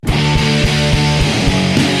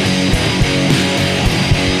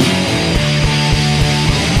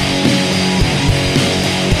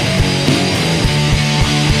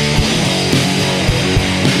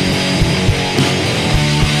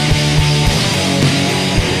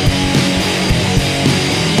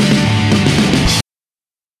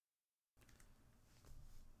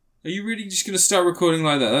Are you really just going to start recording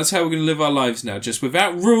like that? That's how we're going to live our lives now. Just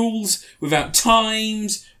without rules, without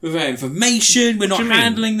times, without information. We're not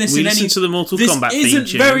handling this in any... We listen to the Mortal Kombat theme tune. This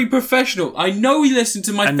isn't very professional. I know we listened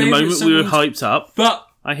to my favourite songs. And the moment we were hyped up, but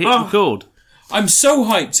I hit record. I'm so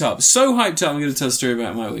hyped up. I'm going to tell a story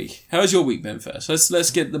about my week. How was your week, Ben, first?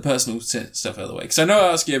 Let's get the personal stuff out of the way. Because I know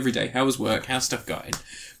I ask you every day, how was work? How's stuff going?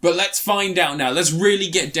 But let's find out now. Let's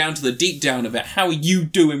really get down to the deep down of it. How are you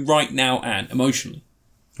doing right now, and emotionally?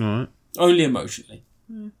 Alright. Only emotionally.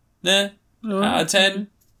 Yeah? Right. Out of 10?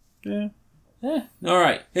 Yeah. Yeah.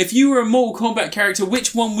 Alright. If you were a Mortal Kombat character,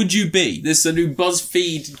 which one would you be? This is a new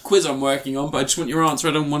BuzzFeed quiz I'm working on, but I just want your answer.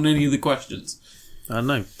 I don't want any of the questions. I don't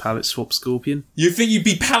know. Palette swap Scorpion? You think you'd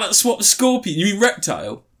be palette swap Scorpion? You mean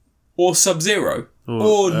Reptile? Or Sub-Zero?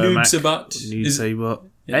 Or Noob Saibot? Noob Saibot.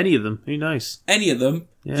 Yeah. Any of them. Who knows? Any of them?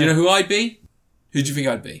 Yeah. Do you know who I'd be? Who do you think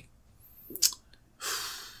I'd be?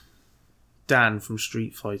 Dan from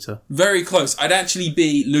Street Fighter. Very close. I'd actually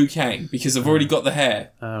be Liu Kang because I've already got the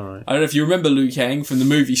hair. Right. I don't know if you remember Liu Kang from the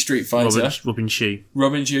movie Street Fighter. Robin Shou.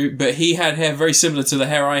 Robin Shou, but he had hair very similar to the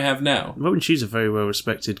hair I have now. Robin Shou's a very well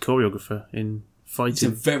respected choreographer in fighting. He's a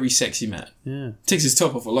very sexy man. Yeah. Takes his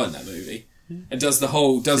top off a lot in that movie. Yeah. And does the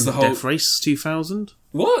whole... Death Race 2000.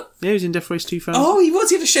 What? Yeah, he was in Death Race 2000. Oh, he was.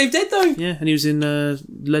 He had a shaved head though. Yeah, and he was in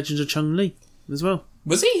Legends of Chun-Li as well.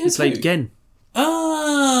 Was he? He played Gen.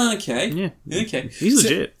 Ah, okay. Yeah. Okay. He's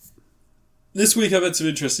legit. This week I've had some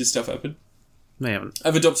interesting stuff happen. No, you haven't.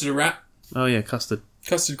 I've adopted a rat. Oh, yeah, Custard.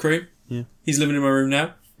 Custard Cream. Yeah. He's living in my room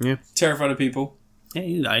now. Yeah. Terrified of people.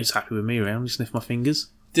 Yeah, he's happy with me around. He sniffed my fingers.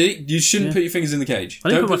 Did he? You shouldn't put your fingers in the cage. I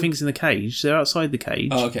didn't put my fingers in the cage. They're outside the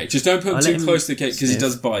cage. Oh, okay. Just don't put them too close to the cage because he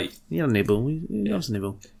does bite. He had a nibble. He loves a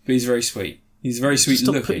nibble. But he's very sweet. He's very sweet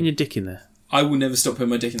Stop looking. putting your dick in there. I will never stop putting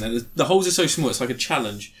my dick in there. The holes are so small, it's like a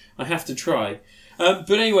challenge. I have to try.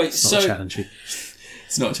 But anyway, it's not a challenge.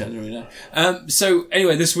 It's not a challenge right now. So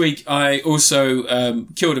anyway, this week I also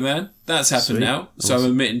killed a man. That's happened now. So I'm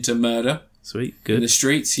admitting to murder. Sweet, good. In the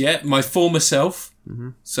streets, yeah. My former self. Mm-hmm.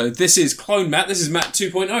 So this is Clone Matt. This is Matt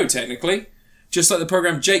 2.0, technically. Just like the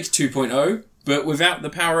program Jake 2.0, but without the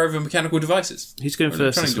power over mechanical devices. Who's going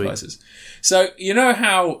first this week? Devices. So, you know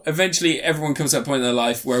how eventually everyone comes to that point in their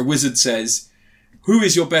life where a wizard says, who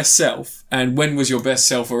is your best self? And when was your best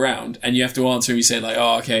self around? And you have to answer and you say like,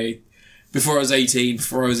 oh, okay, before I was 18,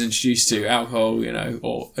 before I was introduced to alcohol, you know,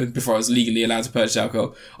 or before I was legally allowed to purchase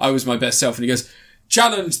alcohol, I was my best self. And he goes,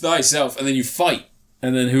 challenge thyself. And then you fight.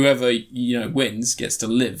 And then whoever, you know, wins gets to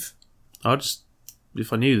live.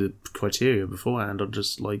 If I knew the criteria beforehand, I'd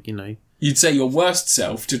just like, you know. You'd say your worst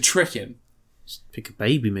self to trick him. Just pick a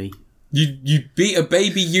baby me. You'd beat a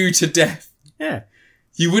baby you to death. Yeah.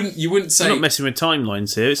 You wouldn't say... I'm not messing with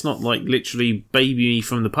timelines here. It's not like literally baby me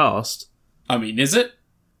from the past. I mean, is it?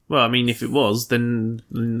 Well, I mean, if it was, then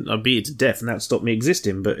I'd beat it to death and that'd stop me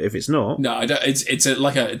existing. But if it's not... No, I don't, it's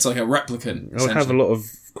like a replicant. I would have a lot of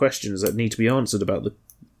questions that need to be answered about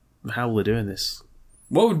how they're doing this.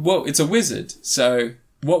 It's a wizard. So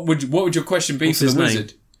what would your question be for the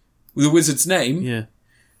wizard? The wizard's name? Yeah.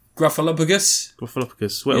 Gruffalopagus?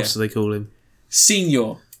 Gruffalopagus. What else do they call him?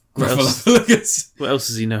 Senior Gruffalopagus. What else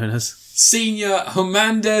is he known as? Senior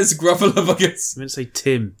Homandez Gruffalopagus. I meant to say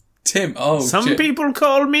Tim. Tim, oh Some people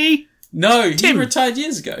call me... No, Tim. He retired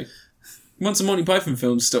years ago. Once the Monty Python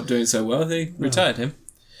films stopped doing so well, they retired him.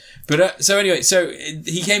 But so anyway,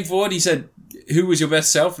 he came forward, he said, who was your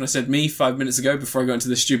best self? And I said, me, 5 minutes ago, before I got into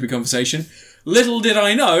this stupid conversation. Little did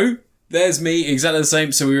I know, there's me, exactly the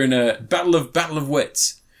same. So we were in a battle of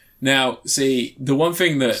wits. Now, see, the one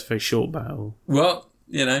thing that... It's a very short battle. Well,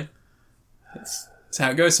 you know, that's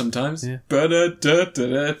how it goes sometimes. Yeah.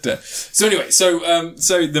 So anyway,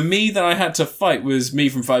 so the me that I had to fight was me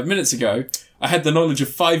from 5 minutes ago. I had the knowledge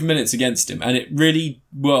of 5 minutes against him, and it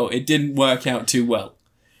didn't work out too well.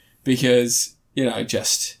 Because, you know,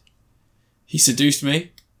 he seduced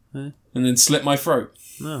me, and then slit my throat.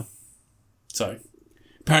 No. So,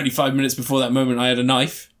 apparently 5 minutes before that moment I had a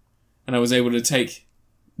knife, and I was able to take...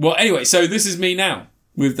 Well, anyway, so this is me now,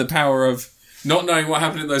 with the power of not knowing what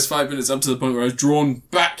happened in those 5 minutes up to the point where I was drawn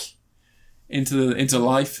back into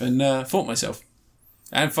life and fought myself.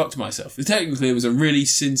 And fucked myself. Technically, it was a really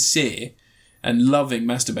sincere and loving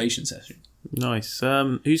masturbation session. Nice.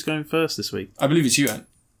 Who's going first this week? I believe it's you, Ant.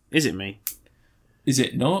 Is it me? Is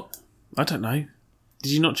it not? I don't know.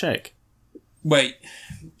 Did you not check? Wait,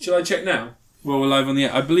 shall I check now? Well, we're live on the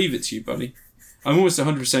air. I believe it's you, buddy. I'm almost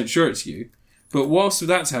 100% sure it's you. But whilst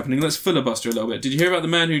that's happening, let's filibuster a little bit. Did you hear about the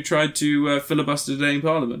man who tried to filibuster today in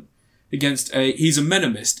Parliament? He's a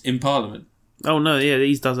menemist in Parliament. Oh no, yeah,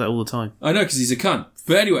 he does that all the time. I know, because he's a cunt.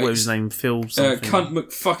 But anyway... What was his name? Phil something.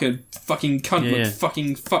 Fucking cunt Yeah.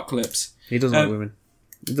 fucking fuck lips. He doesn't like women.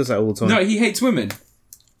 He does that all the time. No, he hates women.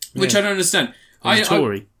 Which Yeah. I don't understand. He's a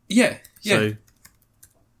Tory. Yeah. So,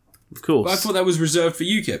 of course. But I thought that was reserved for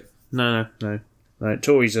UKIP. No.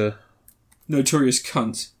 Tories are Notorious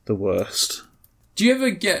cunts. the worst. Do you ever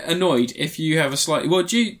get annoyed if you have a slight... Well,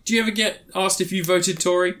 do you ever get asked if you voted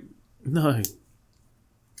Tory? No.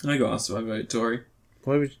 I got asked if I voted Tory.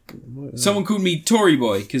 Why would... Someone called me Tory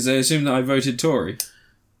boy because they assumed that I voted Tory.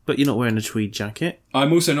 But you're not wearing a tweed jacket.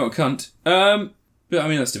 I'm also not a cunt. But I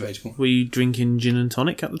mean, that's debatable. Were you drinking gin and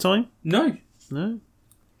tonic at the time? No. No.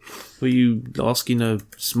 Were you asking a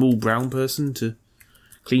small brown person to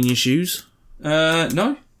clean your shoes?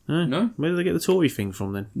 No. No. Where did they get the Tory thing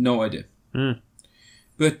from then? No idea.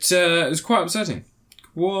 But it was quite upsetting.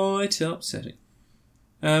 Quite upsetting.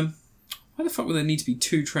 Why the fuck would there need to be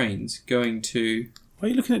two trains going to... Why are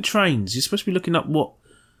you looking at trains? You're supposed to be looking up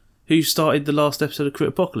who started the last episode of Crit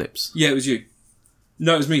Apocalypse. Yeah, it was you.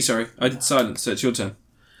 No, it was me, sorry. I did silence, so it's your turn.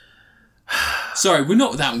 Sorry, we're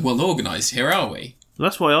not that well organised here, are we? Well,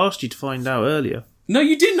 that's why I asked you to find out earlier. No,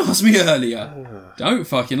 you didn't ask me earlier. Don't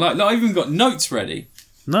fucking lie. No, I even got notes ready.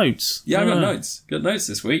 Notes? Yeah, I got notes. Got notes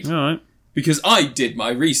this week. Alright. Because I did my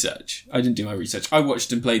research. I didn't do my research. I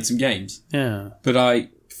watched and played some games. Yeah. But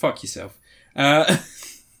fuck yourself.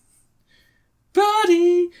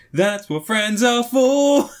 Buddy, that's what friends are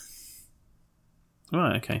for.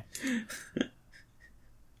 Right, okay.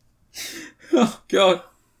 Oh, God.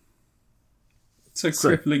 So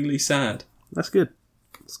cripplingly sad. That's good.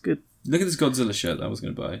 That's good. Look at this Godzilla shirt that I was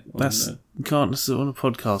going to buy. You can't listen on a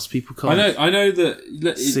podcast. People can't. I know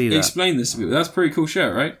that. See that. Explain this to people. That's a pretty cool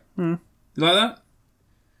shirt, right? You like that?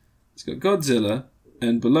 It's got Godzilla,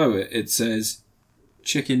 and below it says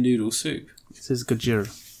chicken noodle soup. It says Gojira.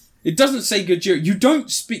 It doesn't say Gojira. You don't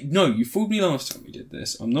speak... No, you fooled me last time we did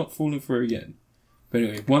this. I'm not falling for it again. But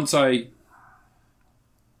anyway,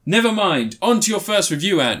 Never mind. On to your first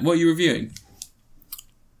review, Ant. What are you reviewing?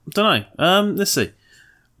 Don't know. Let's see.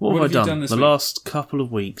 What have I done this the week? last couple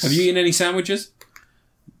of weeks? Have you eaten any sandwiches?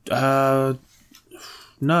 No.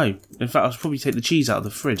 In fact, I'll probably take the cheese out of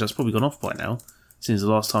the fridge. That's probably gone off by now, since the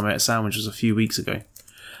last time I ate a sandwich was a few weeks ago.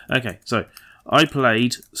 Okay, so I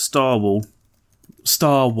played Star Wall.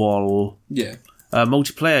 Yeah. A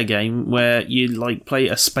multiplayer game where you play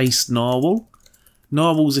a space narwhal.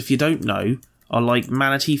 Narwhals, if you don't know, are like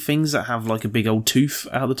manatee things that have a big old tooth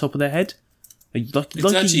out the top of their head. Like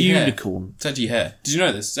a unicorn. Hair. It's actually hair. Did you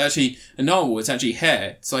know this? It's actually a narwhal. It's actually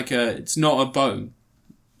hair. It's it's not a bone.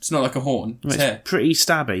 It's not like a horn. It's hair. Pretty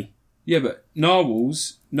stabby. Yeah, but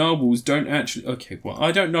narwhals don't actually... Okay, well,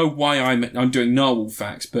 I don't know why I'm doing narwhal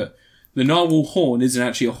facts, but the narwhal horn isn't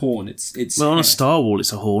actually a horn. It's well, on hair. a Star Wall,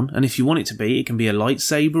 it's a horn, and if you want it to be, it can be a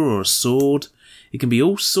lightsaber or a sword. It can be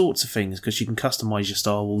all sorts of things because you can customise your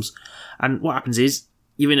Star Wars. And what happens is,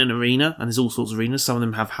 you're in an arena, and there's all sorts of arenas. Some of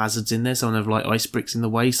them have hazards in there. Some of them have ice bricks in the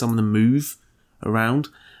way. Some of them move around.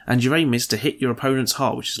 And your aim is to hit your opponent's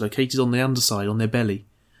heart, which is located on the underside, on their belly.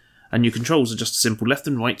 And your controls are just a simple left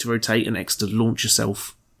and right to rotate and X to launch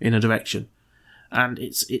yourself in a direction. And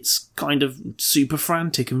it's kind of super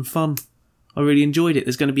frantic and fun. I really enjoyed it.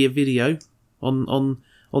 There's going to be a video on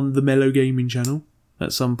the Mellow Gaming channel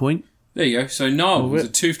at some point. There you go. So narwhals are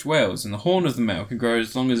toothed whales, and the horn of the male can grow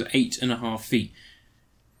as long as 8.5 feet.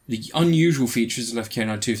 The unusual feature is the left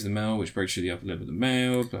canine tooth of the male, which breaks through the upper lip of the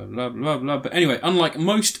male, blah, blah, blah, blah. But anyway, unlike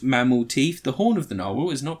most mammal teeth, the horn of the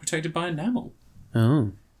narwhal is not protected by enamel.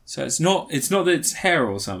 Oh. So it's not that it's hair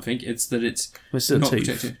or something, it's that it's not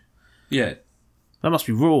protected. Yeah. That must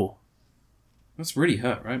be raw. That's really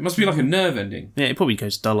hurt, right? It must be like a nerve ending. Yeah, it probably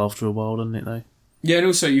goes dull after a while, doesn't it, though? Yeah, and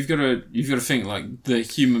also you've got to think like the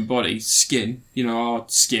human body, skin, our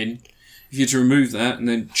skin. If you were to remove that and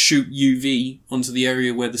then shoot UV onto the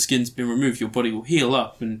area where the skin's been removed, your body will heal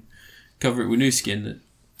up and cover it with new skin.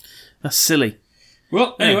 That's silly.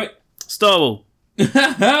 Well, anyway. Star Wars.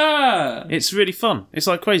 It's really fun. It's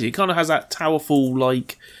crazy. It kind of has that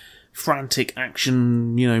Towerfall frantic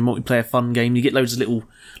action, multiplayer fun game. You get loads of little,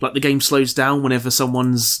 the game slows down whenever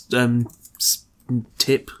someone's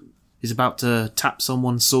tip is about to tap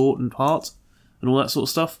someone's sword and heart and all that sort of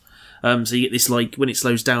stuff. So you get this when it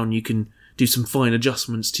slows down, you can do some fine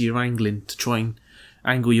adjustments to your angling to try and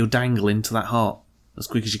angle your dangle into that heart as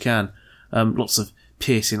quick as you can. Lots of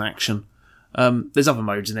piercing action. There's other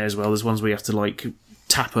modes in there as well. There's ones where you have to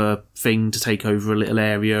tap a thing to take over a little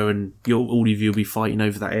area, and all of you will be fighting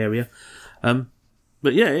over that area.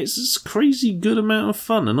 But yeah, it's a crazy good amount of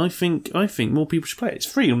fun, and I think more people should play it. It's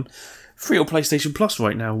free free on PlayStation Plus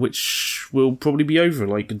right now, which will probably be over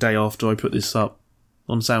like a day after I put this up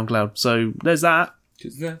on SoundCloud. So there's that.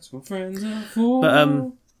 Because that's what friends are for.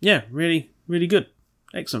 But yeah, really, really good.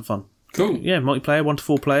 Excellent fun. Cool. Yeah, multiplayer, 1 to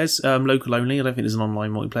 4 players, local only. I don't think there's an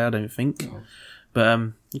online multiplayer, I don't think. Oh. But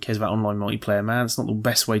who cares about online multiplayer, man? It's not the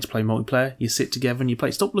best way to play multiplayer. You sit together and you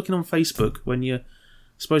play. Stop looking on Facebook when you're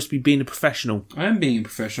supposed to be being a professional. I am being a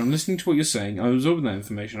professional. I'm listening to what you're saying. I'm absorbing that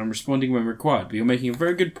information. I'm responding when required. But you're making a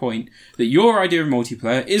very good point that your idea of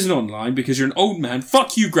multiplayer isn't online because you're an old man.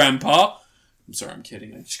 Fuck you, Grandpa. I'm sorry, I'm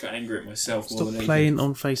kidding. I just got angry at myself. Stop playing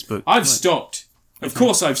on Facebook. I've stopped. Of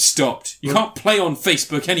course I've stopped. You can't play on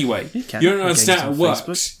Facebook anyway. You don't understand how it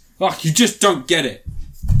works. Fuck, you just don't get it.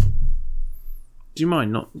 Do you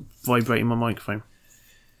mind not vibrating my microphone?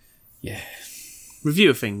 Yeah.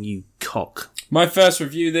 Review a thing, you cock. My first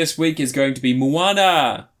review this week is going to be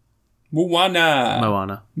Moana.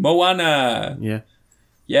 Moana. Yeah.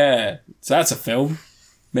 Yeah. So that's a film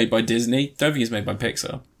made by Disney. Don't think it's made by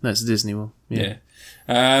Pixar. That's a Disney one. Yeah.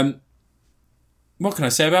 What can I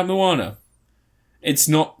say about Moana? It's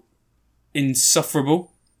not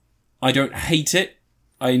insufferable. I don't hate it.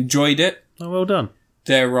 I enjoyed it. Oh, well done.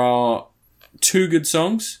 There are 2 good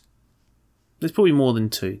songs. There's probably more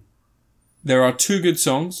than 2. There are 2 good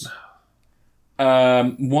songs.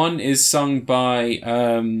 One is sung by...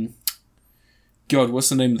 God, what's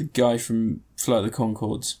the name of the guy from Flight of the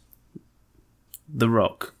Conchords? The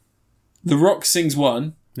Rock. The Rock sings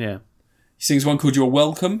one. Yeah. He sings one called You're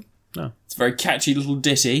Welcome. Oh. It's a very catchy little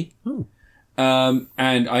ditty. Ooh.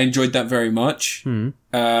 And I enjoyed that very much. Mm.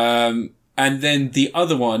 And then the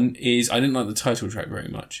other one is... I didn't like the title track very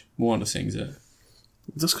much. Moana sings it.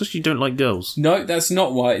 That's because you don't like girls. No, that's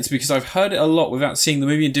not why. It's because I've heard it a lot without seeing the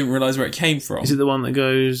movie and didn't realise where it came from. Is it the one that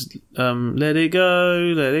goes, let it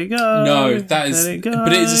go, let it go? No, that is... Let it go.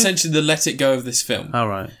 But it is essentially the let it go of this film. All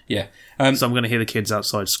right. Yeah. So I'm going to hear the kids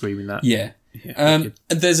outside screaming that. Yeah. And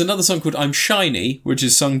there's another song called I'm Shiny, which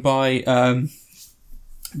is sung by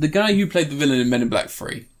the guy who played the villain in Men in Black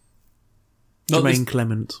 3. Jermaine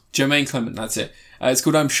Clement. Jermaine Clement, that's it. It's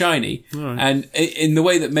called I'm Shiny. Right. And in the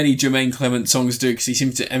way that many Jermaine Clement songs do, because he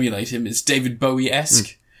seems to emulate him, it's David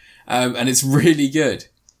Bowie-esque. And it's really good.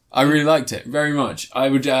 I really liked it very much. I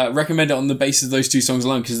would recommend it on the basis of those 2 songs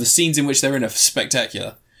alone, because the scenes in which they're in are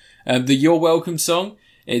spectacular. The You're Welcome song,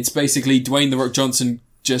 it's basically Dwayne "The Rock" Johnson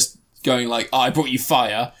just going like, I brought you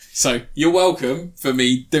fire, so you're welcome for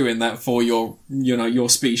me doing that for your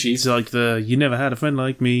species. It's like the "you never had a friend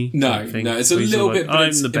like me." No, it's a little bit. But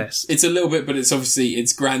I'm the best. It's a little bit, but it's obviously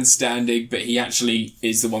it's grandstanding. But he actually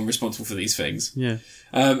is the one responsible for these things. Yeah.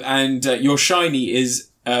 And Your Shiny is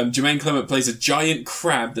Jermaine Clement plays a giant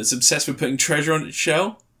crab that's obsessed with putting treasure on its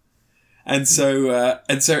shell, and so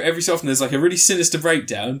every so often there's like a really sinister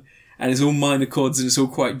breakdown, and it's all minor chords and it's all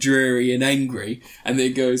quite dreary and angry, and then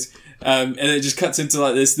it goes. And it just cuts into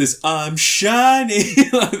like this I'm shiny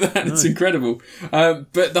like that. Nice. It's incredible.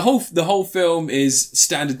 But the whole film is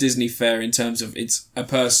standard Disney fare in terms of it's a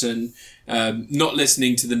person not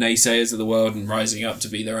listening to the naysayers of the world and rising up to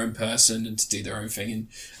be their own person and to do their own thing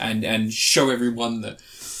and show everyone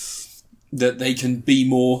that they can be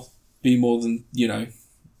more than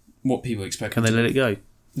what people expect. Can they let it go?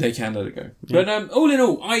 They can let it go. Yeah. But all in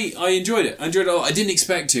all, I enjoyed it. I enjoyed it a lot. I didn't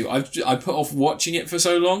expect to. I put off watching it for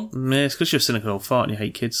so long. Yeah, it's because you're a cynical old fart and you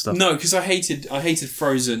hate kids stuff. No, because I hated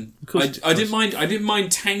Frozen. I didn't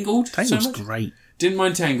mind Tangled. Tangled's so much. Great. Didn't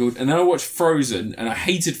mind Tangled, and then I watched Frozen, and I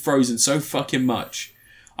hated Frozen so fucking much.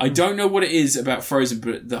 I don't know what it is about Frozen,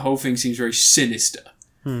 but the whole thing seems very sinister.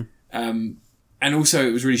 And also,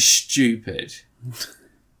 it was really stupid.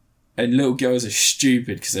 And little girls are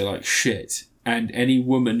stupid because they're like shit. And any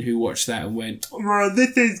woman who watched that and went, oh,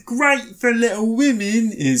 this is great for little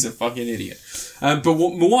women, is a fucking idiot. But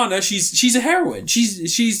Moana, she's a heroine.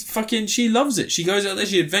 She loves it. She goes out there,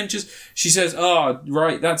 she adventures. She says,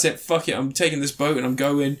 right, that's it, fuck it, I'm taking this boat and I'm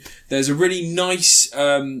going. There's a really nice,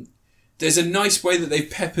 there's a nice way that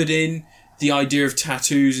they've peppered in the idea of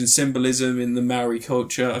tattoos and symbolism in the Maori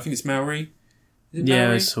culture. I think it's Maori.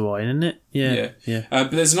 Yeah, it's Hawaiian, isn't it? Yeah.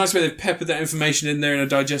 But there's a nice way they've peppered that information in there in a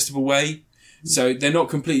digestible way. So they're not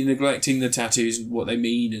completely neglecting the tattoos and what they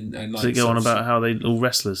mean and like. Does it go on about how they all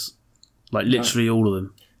wrestlers, like literally all of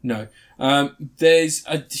them? No. There's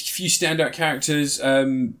a few standout characters.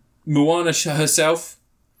 Moana herself,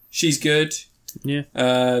 she's good. Yeah.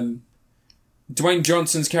 Dwayne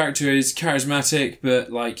Johnson's character is charismatic,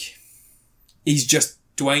 but like he's just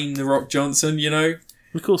Dwayne "The Rock" Johnson,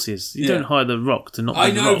 Of course he is. You don't hire The Rock to not be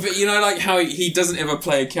I The know, Rock. but like how he doesn't ever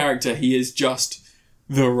play a character. He is just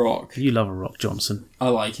The Rock. You love a Rock Johnson. I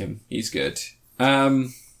like him. He's good. I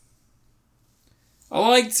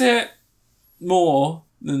liked it. more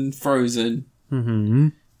than Frozen,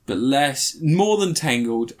 but more than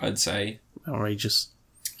Tangled, I'd say. Outrageous.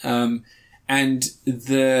 And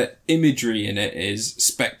the imagery in it is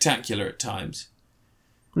spectacular at times.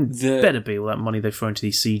 Better be all that money they throw into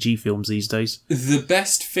these CG films these days. The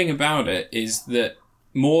best thing about it is that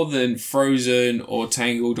more than Frozen or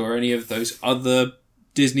Tangled or any of those other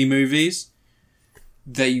Disney movies,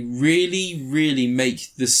 they really, really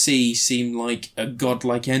make the sea seem like a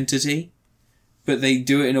godlike entity. But they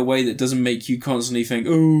do it in a way that doesn't make you constantly think,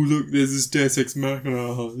 oh, look, there's this Deus Ex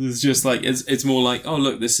Machina. It's just like, it's more like, oh,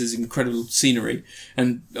 look, this is incredible scenery.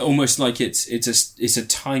 And almost like it's a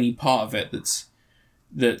tiny part of it that's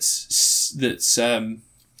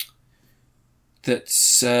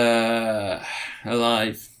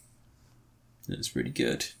alive. That's really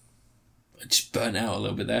good. I just burnt out a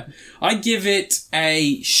little bit there. I give it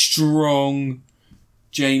a strong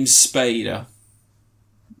James Spader.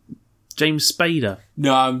 James Spader?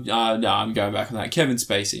 No, I'm going back on that. Kevin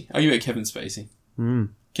Spacey. Are you at Kevin Spacey?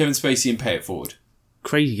 Kevin Spacey and Pay It Forward.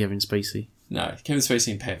 Crazy Kevin Spacey. No, Kevin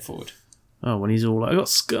Spacey and Pay It Forward. Oh, when he's all like, I got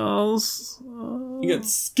scars. You got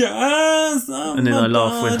scars on And then my I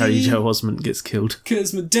laugh body, when Haley Joel Osment gets killed.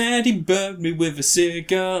 'Cause my daddy burned me with a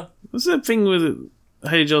cigar. What's that thing with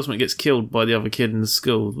Haley Joel Osment gets killed by the other kid in the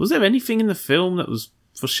school? Was there anything in the film that was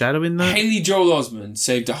foreshadowing that? Haley Joel Osment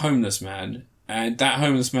saved a homeless man, and that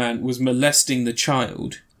homeless man was molesting the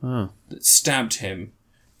child that stabbed him.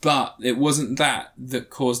 But it wasn't that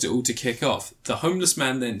caused it all to kick off. The homeless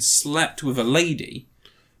man then slept with a lady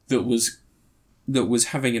that was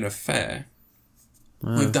having an affair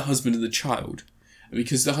with the husband of the child. And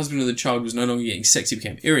because the husband of the child was no longer getting sex, he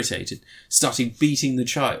became irritated, started beating the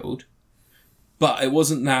child. But it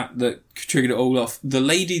wasn't that triggered it all off. The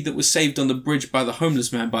lady that was saved on the bridge by the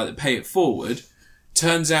homeless man by the Pay It Forward,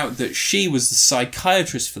 turns out that she was the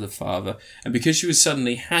psychiatrist for the father, and because she was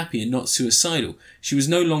suddenly happy and not suicidal, she was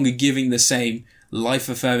no longer giving the same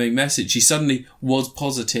life-affirming message. She suddenly was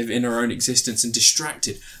positive in her own existence and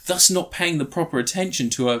distracted, thus not paying the proper attention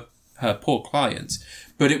to her poor clients.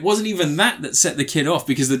 But it wasn't even that set the kid off,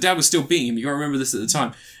 because the dad was still beating him. You gotta remember this at the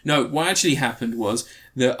time. No, what actually happened was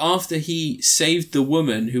that after he saved the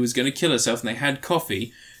woman who was going to kill herself and they had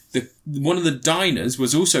coffee, one of the diners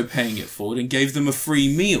was also paying it forward and gave them a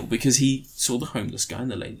free meal because he saw the homeless guy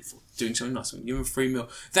and the lady doing something nice and gave him a free meal.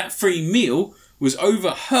 That free meal was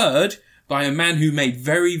overheard by a man who made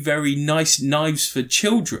very, very nice knives for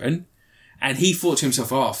children, and he thought to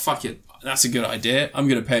himself, oh, fuck it, that's a good idea, I'm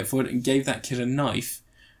going to pay it forward, and gave that kid a knife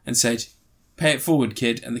and said, pay it forward,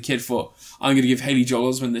 kid. And the kid thought, I'm going to give Haley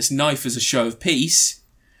Joel Osment this knife as a show of peace,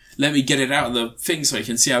 let me get it out of the thing so he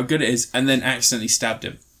can see how good it is, and then accidentally stabbed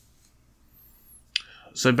him.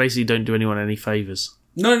 So basically don't do anyone any favours.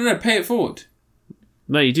 No, pay it forward.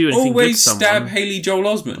 No, you do anything always good to someone. Stab Haley Joel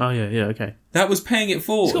Osment. Oh, yeah, okay. That was paying it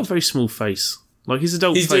forward. He's got a very small face. Like, his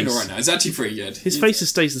adult He's face. doing alright now. It's actually pretty good. His face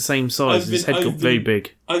stays the same size. His head got very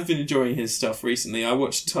big. I've been enjoying his stuff recently. I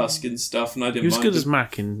watched Tusk and stuff, and I didn't mind. He was good as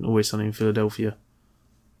Mac in Always Sunny in Philadelphia.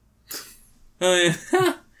 Oh,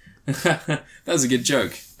 yeah. That was a good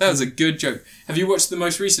joke. Have you watched the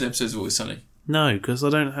most recent episodes of Always Sunny? No, because I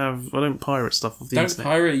don't pirate stuff off the internet. Don't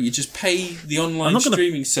pirate, you just pay the online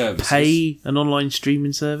streaming service. Pay an online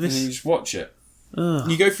streaming service? And then you just watch it.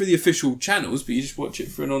 You go through the official channels, but you just watch it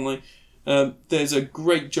for an online... there's a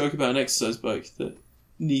great joke about an exercise bike that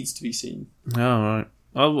needs to be seen. Oh, right.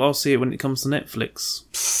 I'll see it when it comes to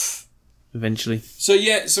Netflix. Eventually. So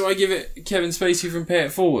I give it Kevin Spacey from Pay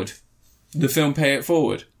It Forward. The film Pay It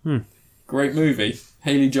Forward. Great movie.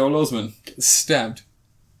 Haley Joel Osment gets stabbed.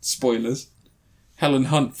 Spoilers. Helen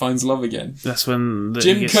Hunt finds love again. That's when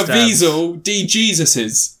Jim Caviezel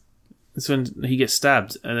de-Jesuses. That's when he gets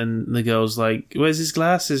stabbed, and then the girl's like, where's his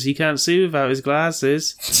glasses? He can't see without his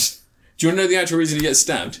glasses. Do you want to know the actual reason he gets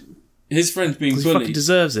stabbed? His friend's being bullied. He fucking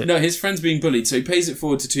deserves it. No, his friend's being bullied, so he pays it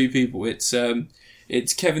forward to two people. It's Kevin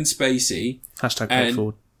Spacey. Hashtag pay it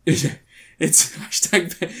forward.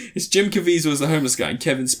 It's Jim Caviezel as the homeless guy and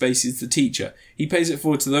Kevin Spacey as the teacher. He pays it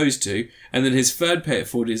forward to those two, and then his third pay it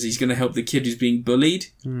forward is he's going to help the kid who's being bullied.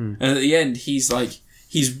 And at the end, he's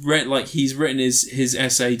written his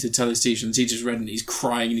essay to tell his teacher, and the teacher's read it, and he's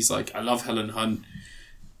crying, and he's like, I love Helen Hunt.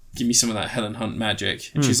 Give me some of that Helen Hunt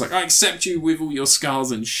magic. And she's like, I accept you with all your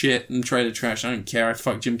scars and shit and trailer trash. I don't care. I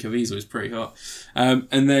fuck Jim Caviezel. He's pretty hot.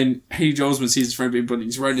 And then Haley Joel Osment sees his friend being bullied.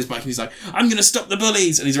 He's riding his bike and he's like, I'm going to stop the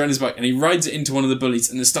bullies. And he's riding his bike and he rides it into one of the bullies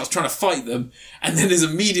and then starts trying to fight them. And then is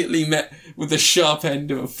immediately met with the sharp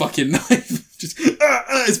end of a fucking knife. Just,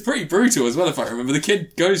 it's pretty brutal as well, if I remember. The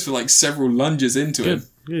kid goes for like several lunges into him.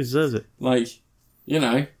 He deserves it. Like,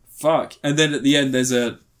 fuck. And then at the end, there's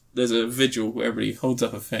a there's a vigil where everybody holds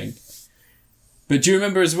up a thing. But do you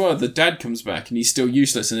remember as well, the dad comes back and he's still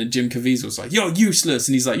useless, and then Jim Caviezel's like, "You're useless,"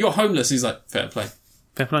 and he's like, "You're homeless," and he's like, "Fair play."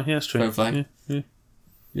 Fair play, yeah, that's true. Fair play. Yeah.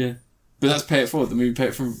 Yeah. But that's Pay It Forward, the movie Pay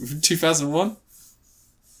It from 2001.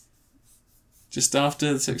 Just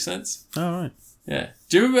after The Sixth Sense. Oh, right. Yeah.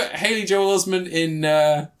 Do you remember Haley Joel Osment in...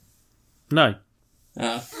 No.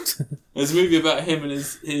 There's a movie about him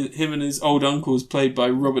and his old uncles, played by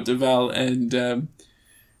Robert Duvall and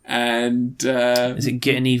Is it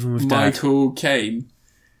Getting Even with Dad? Michael Caine.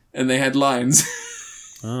 And they had lines.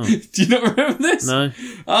 Oh. Do you not remember this? No.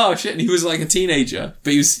 Oh, shit. And he was like a teenager,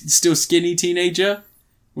 but he was still skinny teenager.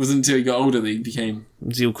 It wasn't until he got older that he became...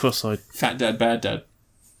 Was he all cross-eyed? Fat dad, bad dad.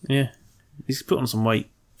 Yeah. He's put on some weight.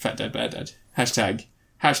 Fat dad, bad dad. Hashtag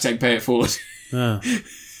Pay It Forward. Oh.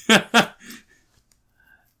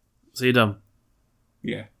 So you're done?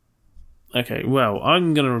 Yeah. Okay, well,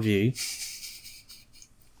 I'm going to review...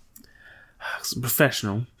 some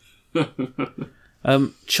professional.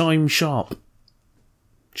 Chime Sharp.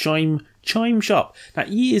 Chime Sharp. Now,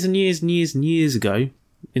 years and years and years and years ago,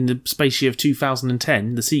 in the space year of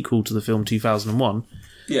 2010, the sequel to the film 2001,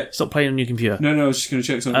 Yeah. stop playing on your computer. No, I was just going to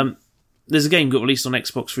check something. There's a game got released on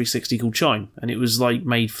Xbox 360 called Chime, and it was like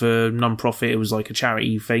made for non-profit. It was like a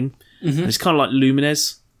charity thing. Mm-hmm. It's kind of like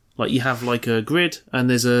Lumines. Like you have like a grid, and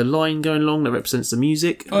there's a line going along that represents the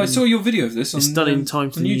music. I saw your video of this. It's done in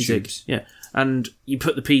time to the music. YouTube. Yeah. And you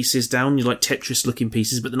put the pieces down, you like Tetris-looking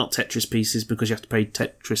pieces, but they're not Tetris pieces because you have to pay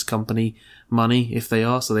Tetris company money if they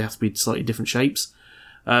are, so they have to be slightly different shapes.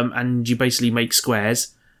 And you basically make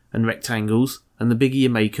squares and rectangles, and the bigger you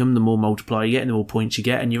make them, the more multiplier you get, and the more points you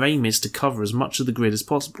get, and your aim is to cover as much of the grid as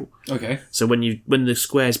possible. Okay. So when the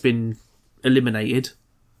square's been eliminated,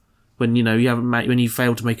 when you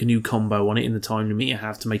fail to make a new combo on it in the time limit you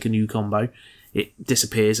have to make a new combo, it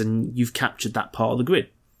disappears, and you've captured that part of the grid.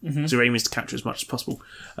 Mm-hmm. So your aim is to capture as much as possible.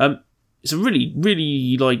 It's a really,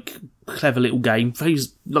 really like clever little game.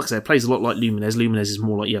 Like I said, it plays a lot like Lumines. Lumines is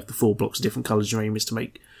more like you have the 4 blocks of different colours. Your aim is to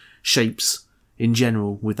make shapes in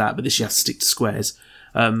general with that, but this you have to stick to squares.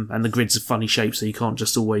 And the grid's a funny shape, so you can't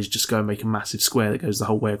just always just go and make a massive square that goes the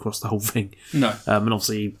whole way across the whole thing. No. And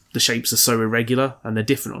obviously the shapes are so irregular and they're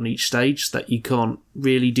different on each stage that you can't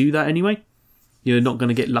really do that anyway. You're not going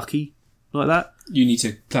to get lucky like that. You need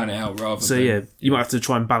to plan it out rather So than... yeah, you might have to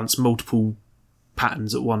try and balance multiple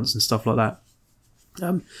patterns at once and stuff like that.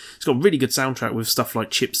 It's got a really good soundtrack with stuff like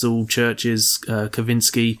Chipsall, Churches,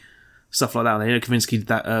 Kavinsky, stuff like that. You know, Kavinsky did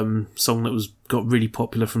that song that got really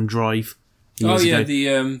popular from Drive. Oh yeah,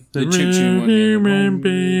 ago. the chip-tune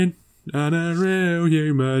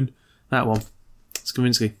one. That one. It's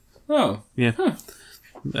Kavinsky. Oh. Yeah. Huh.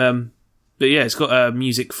 But yeah, it's got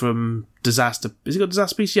music from Disaster. Has it got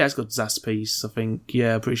Disaster Piece? Yeah, it's got Disaster Piece, I think.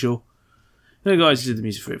 Yeah, pretty sure. The guys who did the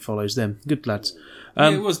music for it follows them. Good lads. Yeah,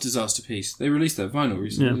 it was Disaster Piece. They released that vinyl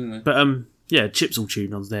recently, didn't they? But yeah, Chipsall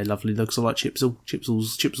tune on there, lovely. Looks I like Chipsall.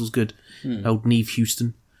 Chipsall's good. Old Neve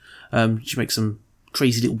Houston. She makes some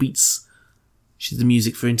crazy little beats. She did the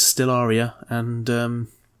music for Interstellaria and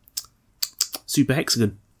Super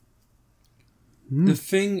Hexagon. The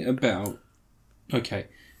thing about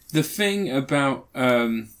the thing about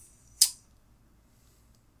the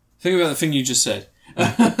thing you just said.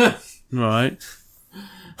 Right.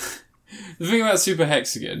 The thing about Super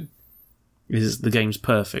Hexagon is the game's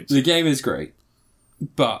perfect. The game is great,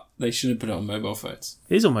 but they shouldn't have put it on mobile phones.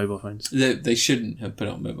 It is on mobile phones. They shouldn't have put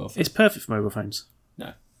it on mobile phones. It's perfect for mobile phones.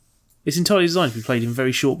 No. It's entirely designed to be played in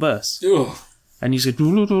very short bursts. Ugh. And you say,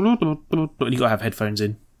 and you've got to have headphones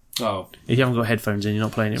in. Oh. If you haven't got headphones in, you're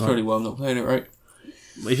not playing it It's right. probably why I'm not playing it right.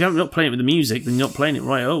 If you're not playing it with the music, then you're not playing it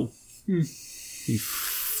right at all. You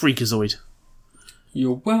freakazoid.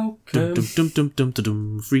 You're welcome.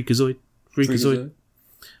 Freakazoid.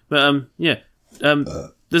 But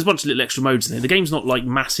there's a bunch of little extra modes in it. The game's not like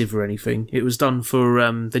massive or anything. It was done for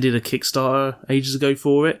they did a Kickstarter ages ago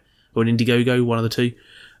for it, or an Indiegogo, one of the two,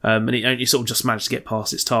 and it only sort of just managed to get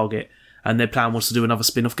past its target. And their plan was to do another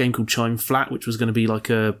spin-off game called Chime Flat, which was going to be like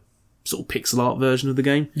a sort of pixel art version of the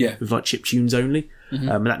game, with like chip tunes only.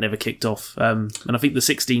 And that never kicked off. And I think the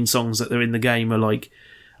 16 songs that are in the game are like,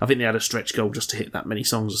 I think they had a stretch goal just to hit that many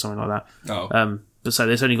songs or something like that. Oh. But so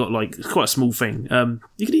there's only got like, it's quite a small thing.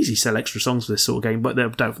 You could easily sell extra songs for this sort of game, but I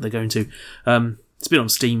don't think they're going to. It's been on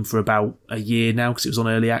Steam for about a year now because it was on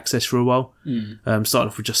early access for a while. Started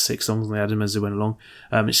off with just 6 songs and they added them as they went along.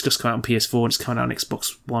 It's just come out on PS4 and it's coming out on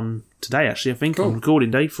Xbox One today, actually, I think. Cool. On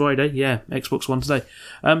recording day, Friday. Yeah, Xbox One today.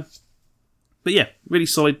 But yeah, really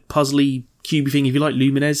solid, puzzly, cubey thing. If you like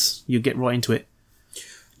Lumines, you'll get right into it.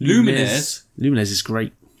 Lumines Lumines is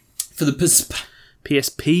great. for the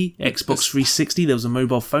PSP, Xbox 360. There was a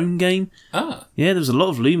mobile phone game. Ah. Yeah, there was a lot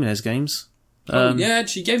of Lumines games. Yeah,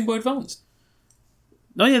 actually, Game Boy Advance.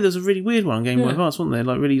 Oh yeah, there was a really weird one on Game Boy Advance, wasn't there?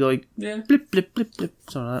 Like really like blip blip blip blip,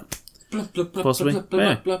 something like that. Blah, blah, blah, Possibly. blah, blah,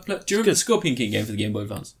 Yeah. blah, blah, blah. Do you remember the Scorpion King game for the Game Boy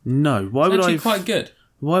Advance? No, why It's would actually I? quite good.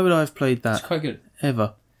 Why would I have played that It's quite good.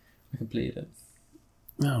 ever? I completed it.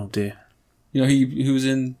 Oh dear. You know who was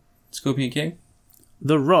in Scorpion King?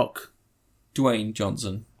 The Rock. Dwayne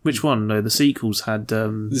Johnson. Which one? No, the sequels had.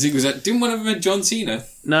 The sequel was didn't one of them have John Cena?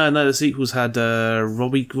 No, the sequels had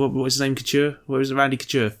Robbie. What was his name? Couture. What was it? Randy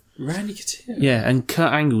Couture. Randy Couture. Yeah, and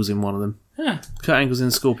Kurt Angle's in one of them. Huh. Kurt Angle's in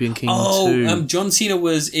Scorpion King 2. Oh, John Cena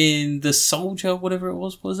was in The Soldier, whatever it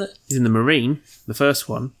was it? He's in the Marine, the first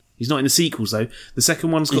one. He's not in the sequels though. The second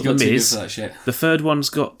one's got He got The too good Miz. for that shit. The third one's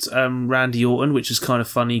got Randy Orton, which is kind of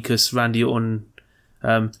funny because Randy Orton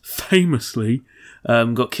famously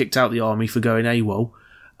got kicked out of the army for going AWOL,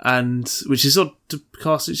 and which is odd to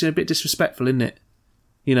cast. It's a bit disrespectful, isn't it?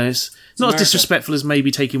 You know, it's not America. as disrespectful as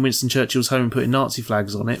maybe taking Winston Churchill's home and putting Nazi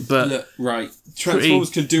flags on it, but Look, right.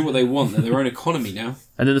 Transformers can do what they want. They're their own economy now.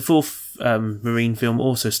 And then the fourth Marine film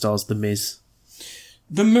also stars The Miz.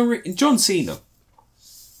 John Cena.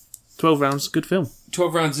 12 Rounds, good film.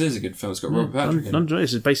 12 Rounds is a good film. It's got Robert Patrick in it.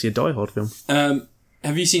 It's basically a Die Hard film.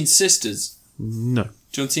 Have you seen Sisters? No.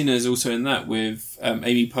 John Cena is also in that with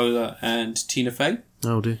Amy Poehler and Tina Fey.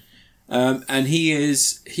 Oh dear. And he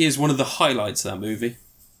is one of the highlights of that movie.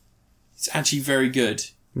 It's actually very good.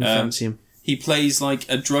 I fancy him. He plays like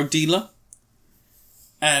a drug dealer.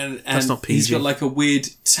 And That's not PG. he's got like a weird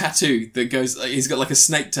tattoo that goes, he's got like a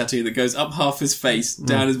snake tattoo that goes up half his face,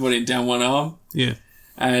 down his body and down one arm. Yeah.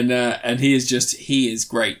 And he is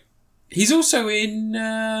great. He's also in,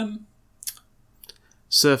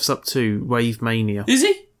 Surf's Up 2, Wave Mania. is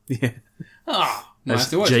he? Yeah. Ah, no, I have That's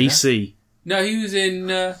to watch it now. JC. No, he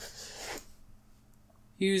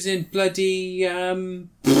was in bloody,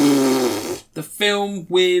 the film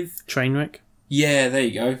with, Trainwreck. yeah, there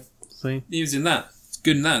you go. See? He was in that. It's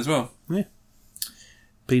good in that as well. Yeah.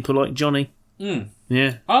 People like Johnny. Mm.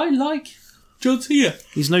 Yeah. I like John Cena.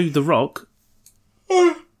 He's no The Rock,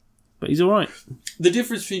 but he's alright. The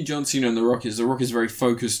difference between John Cena and The Rock is very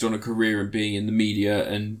focused on a career and being in the media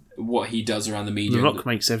and what he does around the media. The Rock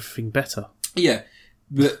makes everything better. Yeah.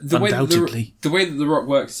 But the way Undoubtedly. the way that The Rock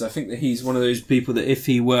works is I think that he's one of those people that if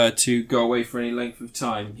he were to go away for any length of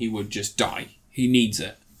time, he would just die. He needs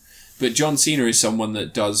it. But John Cena is someone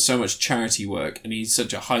that does so much charity work and he's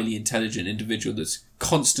such a highly intelligent individual that's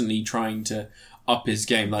constantly trying to up his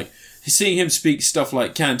game. Like, seeing him speak stuff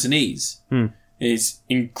like Cantonese is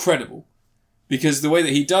incredible. Because the way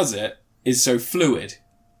that he does it is so fluid.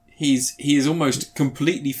 He is almost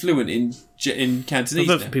completely fluent in Cantonese. I've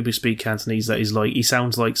heard from people who speak Cantonese that is like, he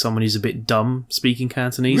sounds like someone who's a bit dumb speaking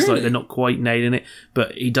Cantonese. Really? Like they're not quite nailing it,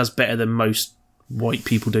 but he does better than most white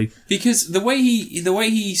people do. Because the way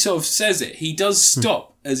he sort of says it, he does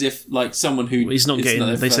stop as if like someone who He's not it's getting.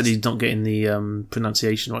 their They said first- he's not getting the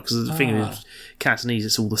pronunciation right because the thing is, Cantonese,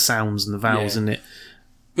 it's all the sounds and the vowels, Yeah. isn't it?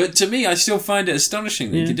 But to me, I still find it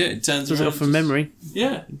astonishing that he can do it. It turns Does it around off from memory.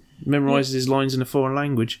 Yeah, Memorises his lines in a foreign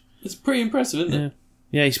language. it's pretty impressive, isn't it?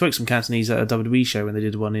 Yeah, he spoke some Cantonese at a WWE show when they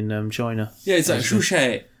did one in China. Yeah, it's like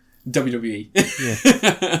Shushay WWE.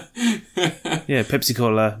 Yeah, Pepsi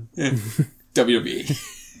Cola. WWE.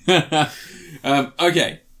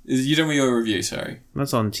 Okay, you done with your review? Sorry.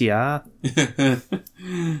 That's on Tia.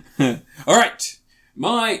 All right.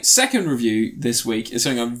 My second review this week is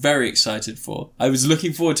something I'm very excited for. I was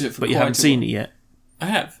looking forward to it for But quite you haven't a seen while. it yet. I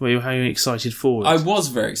have. Well, how are you excited for it? I was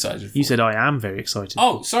very excited for You it. said I am very excited.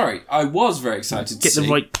 Oh, sorry. I was very excited to Get the see.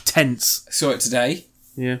 right tense. Saw it today.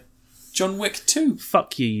 Yeah. John Wick 2.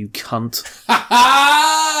 Fuck you, you cunt. Ha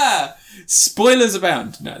ha! Spoilers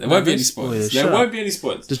abound. No, there won't be no any spoilers. spoilers. There Shut won't up. be any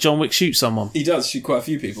spoilers. Does John Wick shoot someone? He does shoot quite a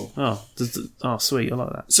few people. Oh, sweet. I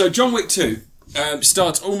like that. So John Wick 2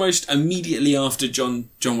 starts almost immediately after John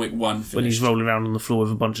Wick 1 When finished. he's rolling around on the floor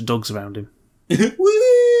with a bunch of dogs around him. Woo!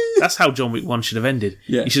 That's how John Wick 1 should have ended.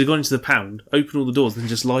 Yeah. He should have gone into the pound, opened all the doors, and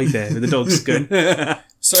just lied there with the dogs going.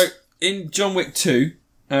 So in John Wick 2,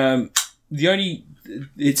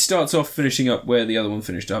 it starts off finishing up where the other one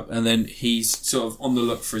finished up, and then he's sort of on the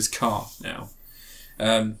look for his car now.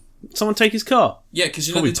 Someone take his car. Yeah, because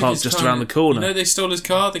you know Probably they took parked his just car. around the corner. You know they stole his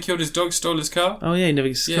car. They killed his dog, stole his car. Oh yeah, he never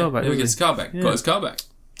gets his car back. never does gets he? his car back. Yeah. Got his car back.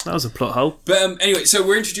 That was a plot hole. But anyway, so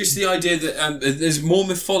we're introduced to the idea that there's more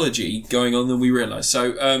mythology going on than we realise.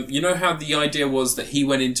 So you know how the idea was that he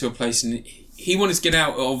went into a place and he wanted to get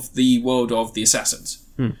out of the world of the assassins.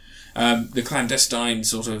 The clandestine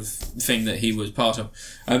sort of thing that he was part of.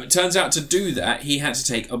 It turns out to do that, he had to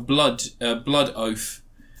take a blood oath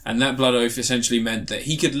And that blood oath essentially meant that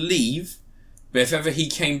he could leave, but if ever he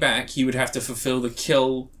came back, he would have to fulfill the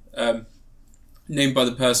kill named by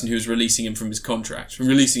the person who was releasing him from his contract, from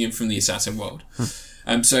releasing him from the assassin world.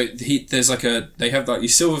 So they have like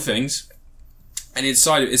these silver things, and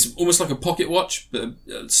inside it's almost like a pocket watch, but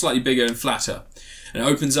slightly bigger and flatter. And it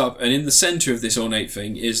opens up, and in the center of this ornate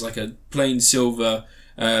thing is like a plain silver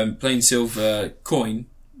coin,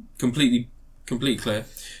 completely clear,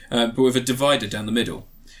 but with a divider down the middle.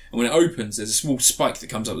 And when it opens, there's a small spike that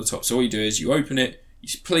comes up the top. So all you do is you open it,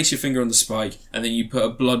 you place your finger on the spike, and then you put a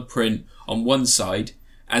blood print on one side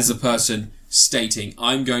as the person stating,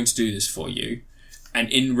 I'm going to do this for you, and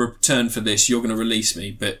in return for this, you're going to release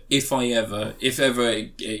me. But if ever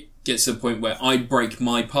it gets to the point where I break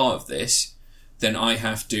my part of this, then I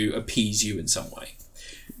have to appease you in some way.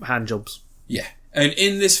 Hand jobs. Yeah. And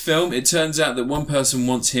in this film, it turns out that one person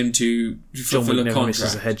wants him to fulfill a contract.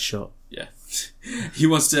 Misses a headshot. Yeah. He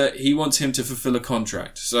wants him to fulfill a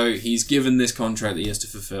contract. So he's given this contract that he has to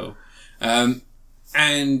fulfill.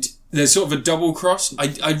 And there's sort of a double cross.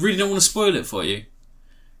 I really don't want to spoil it for you.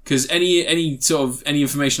 Because any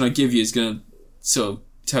information I give you is going to sort of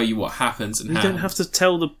tell you what happens and how. You don't have to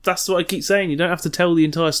tell that's what I keep saying. You don't have to tell the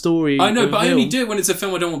entire story. I know, but I only do it when it's a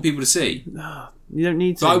film I don't want people to see. No, you don't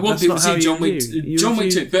need to. But I want people to see John Wick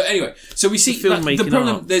 2. But anyway, so we see the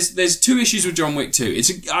problem. There's two issues with John Wick 2.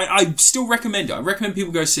 I still recommend it. I recommend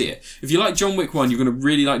people go see it. If you like John Wick 1, you're going to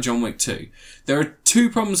really like John Wick 2. There are two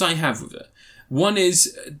problems I have with it. One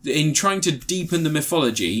is, in trying to deepen the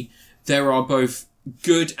mythology, there are both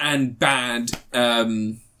good and bad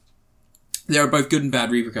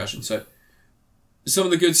repercussions. So some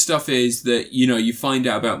of the good stuff is that, you find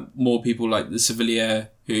out about more people like the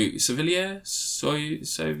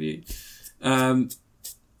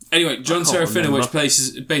Anyway, John Serafino, which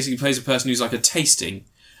basically plays a person who's like a tasting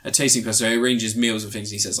person. So he arranges meals and things,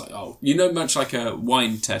 and he says like, much like a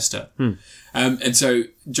wine tester. And so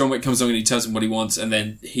John Wick comes along and he tells him what he wants, and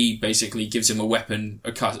then he basically gives him a weapon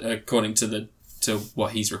according to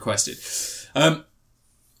what he's requested. And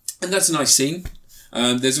that's a nice scene.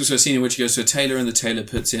 There's also a scene in which he goes to a tailor, and the tailor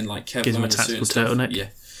puts in like Kevlar. Gives him a tactical turtleneck. Yeah.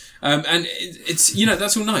 And it's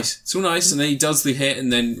that's all nice. It's all nice, and then he does the hit,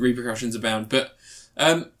 and then repercussions abound. But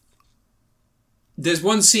there's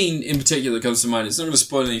one scene in particular that comes to mind. It's not going to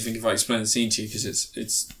spoil anything if I explain the scene to you, because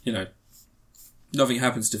it's nothing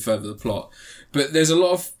happens to further the plot. But there's a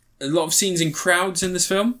lot of scenes in crowds in this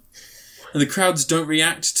film, and the crowds don't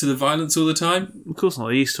react to the violence all the time. Of course not.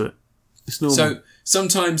 They're used to it. It's normal. So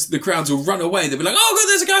sometimes the crowds will run away. They'll be like, "Oh God,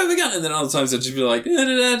 there's a guy with a gun," and then other times they'll just be like, "Da,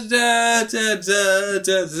 da, da, da, da,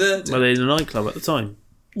 da, da." Were they in a nightclub at the time?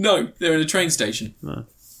 No, they're in a train station. No.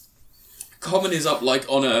 Common is up like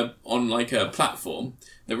on a platform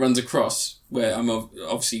that runs across where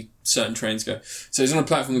obviously certain trains go. So he's on a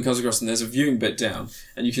platform that comes across, and there's a viewing bit down,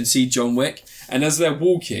 and you can see John Wick. And as they're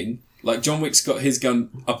walking, like John Wick's got his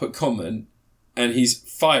gun up at Common, and he's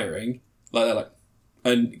firing like that,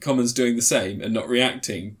 and Common's doing the same and not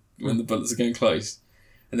reacting when the bullets are going close.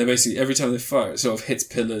 And they're basically, every time they fire, it sort of hits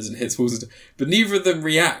pillars and hits walls and stuff. But neither of them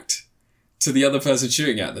react to the other person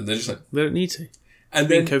shooting at them. They're just like, they don't need to. And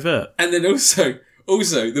then covert. And then also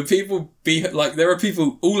the people there are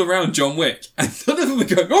people all around John Wick, and none of them are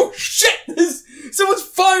going, "Oh shit! Someone's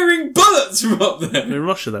firing bullets from up there." They're in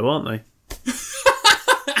Russia though, aren't they?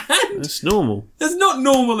 That's normal. That's not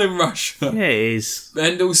normal in Russia. Yeah, it is.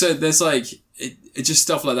 And also, there's it just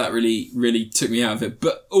stuff like that really, really took me out of it.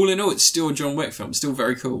 But all in all, it's still a John Wick film. It's still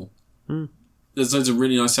very cool. There's loads of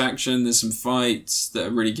really nice action. There's some fights that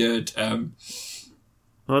are really good.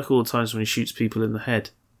 I like all the times when he shoots people in the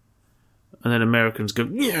head, and then Americans go,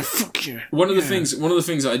 "Yeah, fuck you." One of the things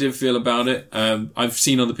that I did feel about it, I've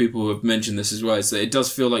seen other people who have mentioned this as well, is that it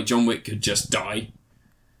does feel like John Wick could just die.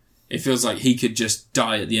 It feels like he could just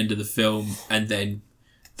die at the end of the film, and then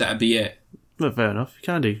that'd be it. Well, fair enough. You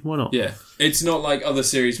can do. Why not? Yeah, it's not like other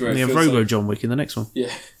series where you have Robo John Wick in the next one.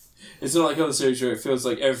 Yeah. It's not like other series where it feels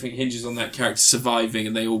like everything hinges on that character surviving,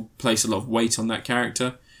 and they all place a lot of weight on that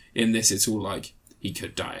character. In this, it's all like, he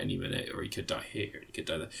could die any minute, or he could die here, and he could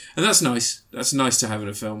die there. And that's nice. That's nice to have in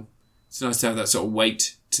a film. It's nice to have that sort of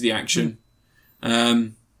weight to the action.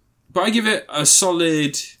 But I give it a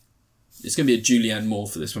solid... It's going to be a Julianne Moore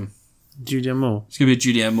for this one. Julianne Moore? It's going to be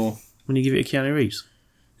a Julianne Moore. When you give it a Keanu Reeves?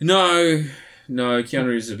 No, Keanu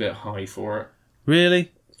Reeves is a bit high for it.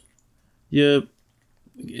 Really? You're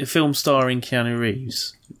a film starring Keanu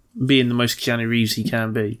Reeves, being the most Keanu Reeves he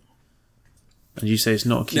can be, and you say it's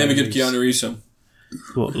not a Keanu Never good Reeves. Keanu Reeves film.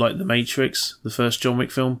 What, like The Matrix, the first John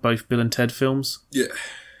Wick film, both Bill and Ted films? Yeah.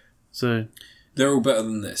 So they're all better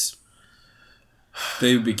than this.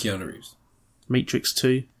 They would be Keanu Reeves. Matrix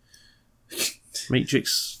 2.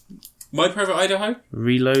 Matrix My Private Idaho.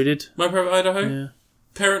 Reloaded. My Private Idaho. Yeah.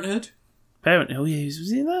 Parenthood. Parent. Oh yeah, was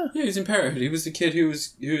he in that? Yeah, he was in Parenthood. He was the kid who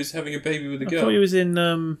was having a baby with a I girl. thought he was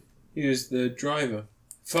in He was the driver.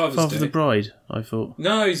 Father's Father Day. of the Bride. I thought.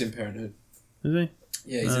 No, he's in Parenthood. Is he?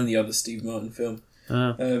 Yeah, he's in the other Steve Martin film.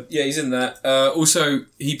 Oh. Yeah, he's in that. Also,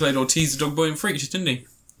 he played Ortiz the dog boy in Freaked, didn't he?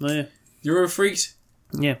 Oh yeah. You ever Freaked?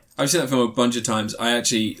 Yeah. I've seen that film a bunch of times. I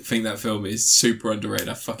actually think that film is super underrated.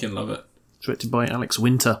 I fucking love it. Directed by Alex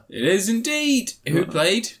Winter. It is indeed. Who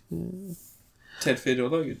played? Ted Theodore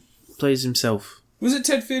Logan. Plays himself. Was it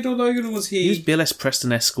Ted Theodore Logan or was He was he... Bill S.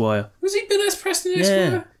 Preston Esquire. Was he Bill S. Preston Yeah.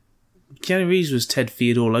 Esquire? Keanu Reeves was Ted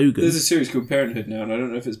Theodore Logan. There's a series called Parenthood now, and I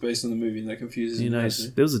don't know if it's based on the movie, and that confuses me.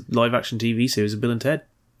 There was a live-action TV series of Bill and Ted.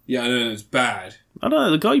 Yeah, I know, it's bad. I don't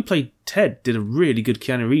know, the guy who played Ted did a really good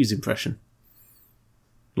Keanu Reeves impression.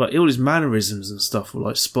 Like, all his mannerisms and stuff were,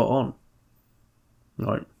 like, spot on.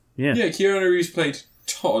 Like, yeah. Yeah, Keanu Reeves played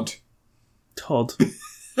Todd. Todd.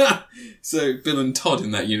 So, Bill and Todd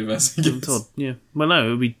in that universe, I guess. Todd, yeah. Well, no, it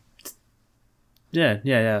would be... Yeah,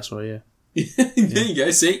 that's right, yeah. There you go,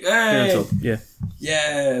 see? Yeah, Hey! Todd, yeah.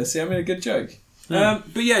 Yeah, see, I made a good joke. Yeah.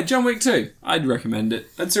 But yeah, John Wick 2. I'd recommend it.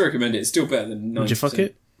 I'd still recommend it. It's still better than 90%. Would you fuck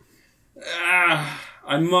it?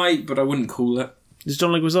 I might, but I wouldn't call it. Is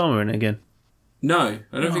John Leguizamo in it again? No,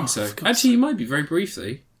 I don't think so. for God's Actually, he might be very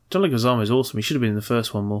briefly. John Leguizamo is awesome. He should have been in the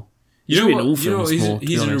first one more. He You should know be in what? all You know what? films more, to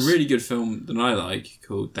be He's in a honest. really good film that I like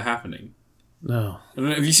called The Happening. No. I don't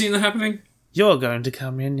know, have you seen The Happening? You're going to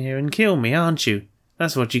come in here and kill me, aren't you?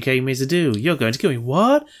 That's what you came here to do. You're going to kill me.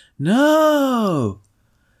 What? No!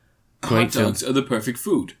 Great Hot film. dogs are the perfect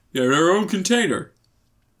food. They're their own container.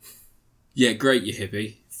 Yeah, great, you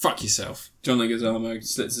hippie. Fuck yourself. John Leguizamo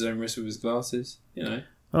slits his own wrist with his glasses. You know.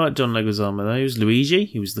 I like John Leguizamo though. He was Luigi.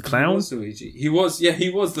 He was the He clown. was Luigi. He was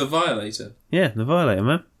the Violator. Yeah, the Violator,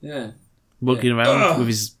 man. Yeah. Walking around Ugh. with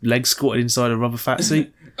his legs squatted inside a rubber fat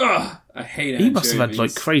suit. Ugh, I hate He must have had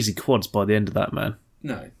anchovies. like crazy quads by the end of that, man.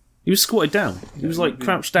 No. He was squatted down. He was like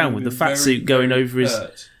crouched down with the fat Very, suit going very over his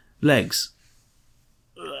hurt. legs.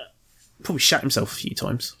 Probably shat himself a few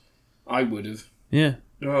times. I would have. Yeah.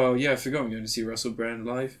 Oh, yeah, I forgot I'm going to see Russell Brand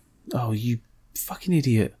live. Oh, you fucking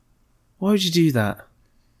idiot. Why would you do that?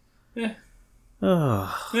 Yeah.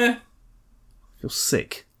 Oh, Yeah. I feel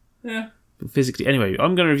sick. Yeah. Physically. Anyway,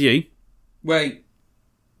 I'm going to review. Wait.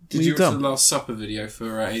 Did What you you watch done? the Last Supper video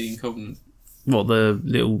for Alien Covenant? What, the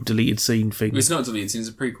little deleted scene thing? It's not deleted, it's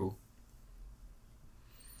a prequel.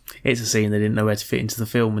 It's a scene they didn't know where to fit into the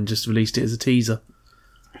film and just released it as a teaser.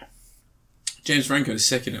 James Franco's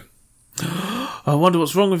sick in it. I wonder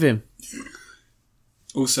what's wrong with him.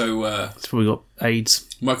 Also, He's probably got AIDS.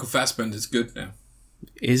 Michael Fassbender's good now.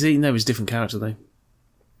 Is he? No, he's a different character though.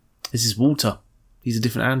 This is Walter. He's a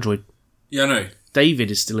different android. Yeah, I know.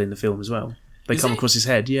 David is still in the film as well. They Is come he? across his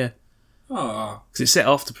head, yeah. Ah. Because it's set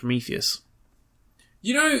after Prometheus.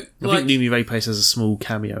 You know, I like... think Noomi Rapace has a small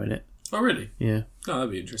cameo in it. Oh, really? Yeah. Oh,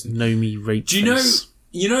 that'd be interesting. Noomi Rapace.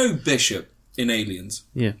 Do you know Bishop in Aliens?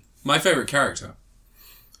 Yeah. My favourite character.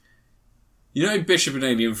 You know Bishop in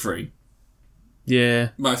Alien 3? Yeah.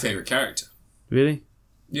 My favourite character. Really?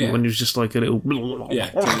 Yeah. When he was just like a little... Yeah,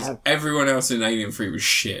 because everyone else in Alien 3 was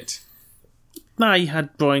shit. Nah, you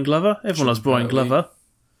had Brian Glover. Everyone loves Brian Totally. Glover.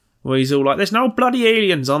 Where he's all like, there's no bloody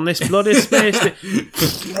aliens on this bloody space.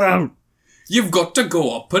 You've got to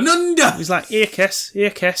go up and under! He's like, here, Kess.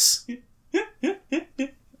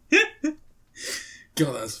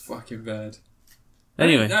 God, that's fucking bad.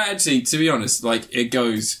 Anyway. No, actually, to be honest, like, it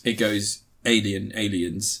goes Alien,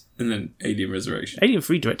 Aliens, and then Alien Resurrection. Alien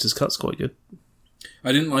 3 director's cut's quite good.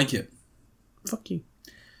 I didn't like it. Fuck you.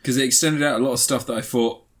 Because it extended out a lot of stuff that I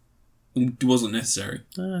thought wasn't necessary.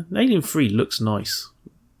 Alien 3 looks nice.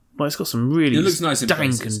 Like, it's got some really It looks nice in dank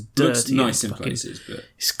places. and dirty. Looks nice in and fucking- places, but...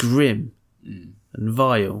 It's grim and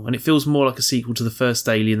vile, and it feels more like a sequel to the first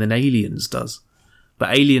Alien than Aliens does.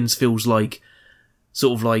 But Aliens feels like,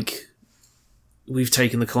 sort of like, we've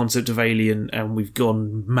taken the concept of Alien and we've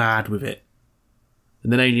gone mad with it.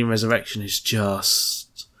 And then Alien Resurrection is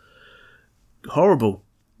just horrible.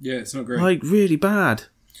 Yeah, it's not great. Like, really bad.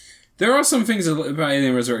 There are some things about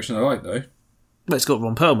Alien Resurrection I like, though. But it's got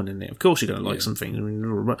Ron Perlman in it. Of course you're going to like some things. I mean,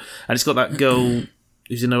 and it's got that girl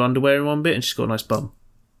who's in her underwear in one bit, and she's got a nice bum.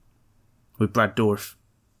 With Brad Dourif.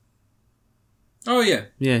 Oh, yeah.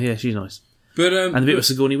 Yeah, she's nice. But And the bit where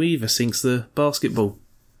Sigourney Weaver sinks the basketball.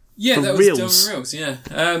 yeah, for that was reals. done for reals, yeah.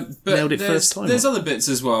 But Nailed it there's, first time. There's other bits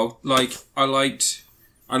as well. Like, I liked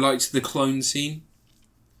the clone scene.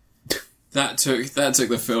 That took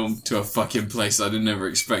the film to a fucking place I didn't ever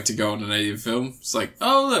expect to go on an alien film. It's like,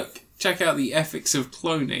 oh look, check out the ethics of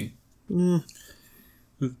cloning.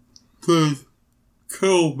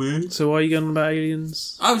 Cool, man. So why are you going on about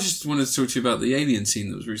aliens? I was just wanted to talk to you about the Alien scene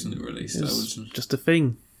that was recently released. It's just a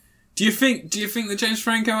thing. Do you think that James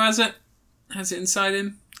Franco has it? Has it inside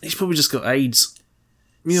him? He's probably just got AIDS.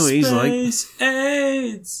 You know what he's like.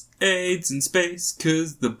 AIDS in space,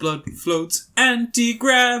 'cause the blood floats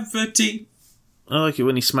anti-gravity. I like it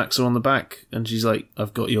when he smacks her on the back and she's like,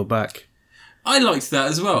 I've got your back. I liked that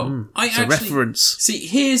as well. It's a reference. See,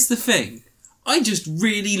 here's the thing. I just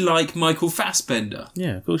really like Michael Fassbender.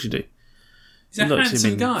 Yeah, of course you do. He's a you liked handsome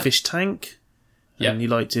him in guy. Fish Tank. Yeah. And you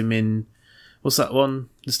liked him in... What's that one?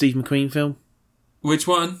 The Steve McQueen film? Which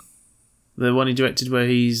one? The one he directed where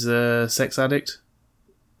he's a sex addict?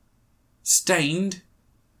 Stained?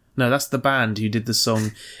 No, that's the band who did the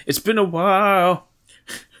song It's Been a While.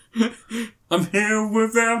 I'm here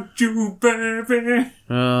without you, baby.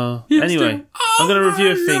 Anyway, I'm going to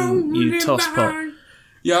review a thing, you tosspot.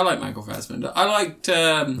 Yeah, I like Michael Fassbender. I liked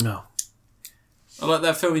No. I like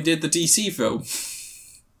that film he did, the DC film.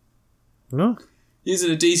 No? He's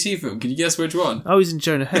in a DC film. Can you guess which one? Oh, he's in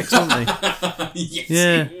Jonah Hex, aren't they? Yes,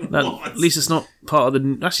 Yeah. he At was. least it's not part of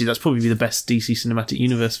the... Actually, that's probably the best DC Cinematic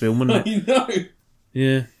Universe film, wouldn't it? I know.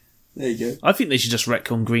 Yeah. There you go. I think they should just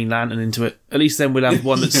retcon Green Lantern into it. At least then we'll have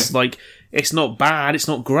one that's like, it's not bad, it's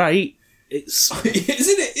not great. It's...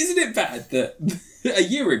 Isn't it bad that a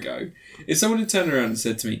year ago, if someone had turned around and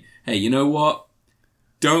said to me, hey, you know what?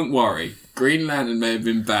 Don't worry. Green Lantern may have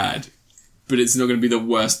been bad, but it's not going to be the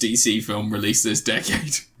worst DC film released this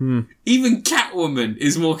decade. Even Catwoman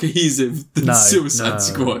is more cohesive than Suicide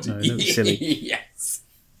Squad. No, don't be silly. Yes.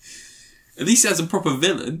 At least it has a proper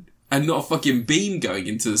villain and not a fucking beam going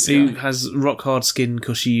into the sky. Who has rock hard skin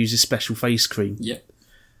because she uses special face cream. Yep.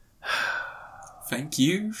 Thank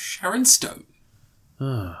you, Sharon Stone.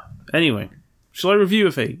 Anyway, shall I review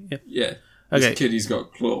a thing? Yeah. Yeah. Okay. This kitty's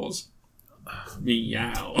got claws.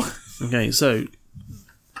 Meow. Okay, so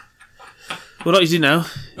what I'd like to do now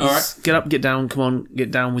All right. is get up, get down, come on,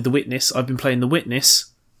 get down with The Witness. I've been playing The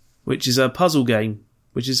Witness, which is a puzzle game,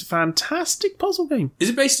 which is a fantastic puzzle game. Is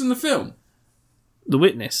it based on the film? The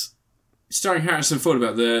Witness. Starring Harrison Ford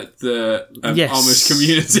about the Yes. Amish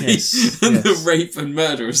community Yes, and yes. the rape and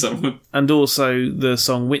murder of someone. And also the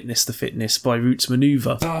song Witness the Fitness by Roots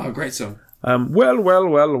Maneuver. Oh, great song.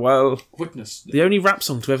 Well. Witness. The only rap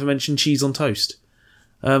song to ever mention cheese on toast.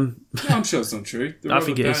 No, I'm sure it's not true. The I Rubber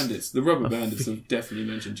think it is. Bandits. The Rubber Bandits have definitely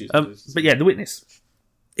mentioned Jesus. But yeah, The Witness.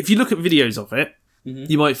 If you look at videos of it,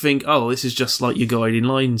 you might think, oh, this is just like you're guiding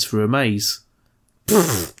lines through a maze.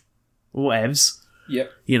 Whatevs.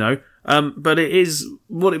 Yep. You know. But it is,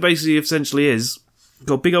 what it basically essentially is,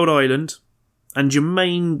 got a big old island, and your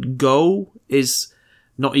main goal is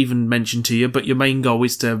not even mentioned to you, but your main goal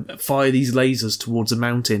is to fire these lasers towards a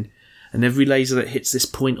mountain, and every laser that hits this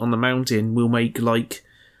point on the mountain will make like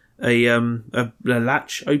a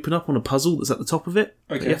latch open up on a puzzle that's at the top of it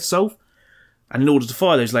that you have to solve. And in order to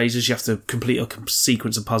fire those lasers, you have to complete a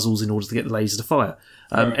sequence of puzzles in order to get the laser to fire.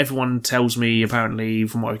 Right. Everyone tells me, apparently,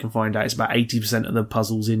 from what I can find out, it's about 80% of the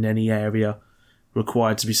puzzles in any area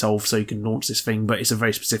required to be solved so you can launch this thing, but it's a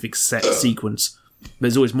very specific set sequence.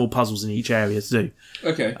 There's always more puzzles in each area to do.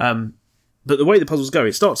 Okay. But the way the puzzles go,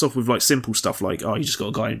 it starts off with like simple stuff like, oh, you just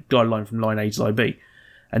got to guide a line from line A to line B.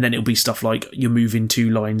 And then it'll be stuff like you're moving two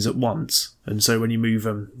lines at once. And so when you move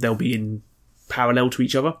them, they'll be in parallel to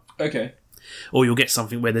each other. Okay. Or you'll get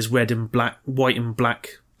something where there's white and black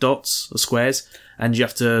dots or squares, and you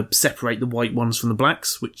have to separate the white ones from the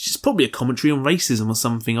blacks, which is probably a commentary on racism or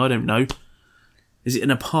something, I don't know. Is it an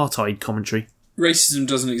apartheid commentary? Racism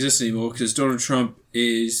doesn't exist anymore because Donald Trump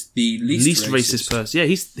is the least racist person. Yeah,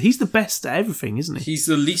 he's the best at everything, isn't he? He's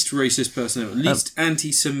the least racist person ever. Least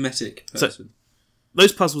anti-Semitic person.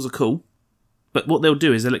 Those puzzles are cool, but what they'll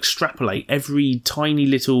do is they'll extrapolate every tiny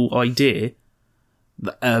little idea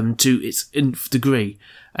to its nth degree,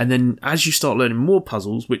 and then as you start learning more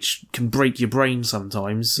puzzles, which can break your brain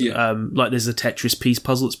sometimes, like there's a Tetris piece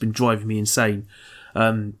puzzle that's been driving me insane.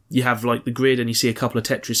 You have like the grid and you see a couple of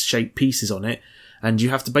Tetris shaped pieces on it, and you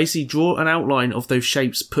have to basically draw an outline of those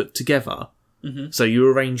shapes put together. So you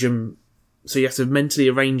arrange them, so you have to mentally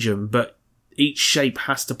arrange them, but each shape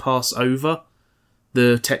has to pass over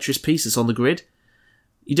the Tetris piece that's on the grid.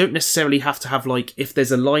 You don't necessarily have to have, like, if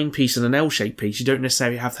there's a line piece and an L-shaped piece, you don't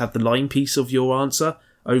necessarily have to have the line piece of your answer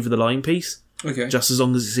over the line piece. Okay. Just as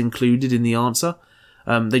long as it's included in the answer.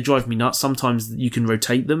 They drive me nuts. Sometimes you can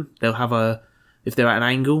rotate them. They'll have if they're at an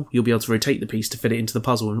angle, you'll be able to rotate the piece to fit it into the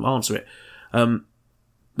puzzle and answer it.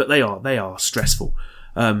 But they are stressful.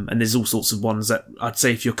 And there's all sorts of ones that I'd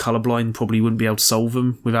say if you're colourblind, probably wouldn't be able to solve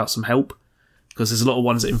them without some help. Because there's a lot of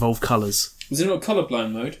ones that involve colours. Is it not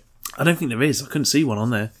colourblind mode? I don't think there is. I couldn't see one on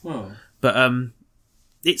there. Oh. But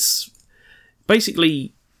it's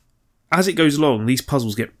basically, as it goes along, these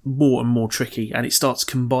puzzles get more and more tricky, and it starts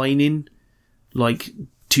combining like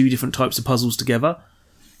two different types of puzzles together.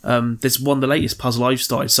 There's the latest puzzle I've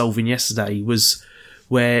started solving yesterday was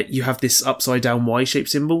where you have this upside down Y-shaped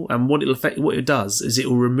symbol, and what it does is it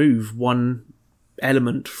will remove one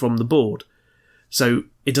element from the board. So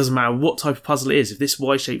it doesn't matter what type of puzzle it is. If this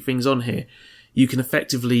Y-shaped thing's on here, you can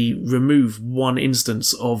effectively remove one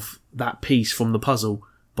instance of that piece from the puzzle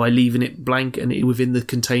by leaving it blank and within the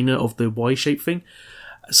container of the Y-shaped thing.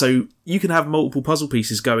 So you can have multiple puzzle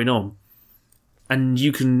pieces going on, and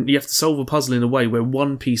you have to solve a puzzle in a way where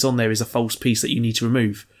one piece on there is a false piece that you need to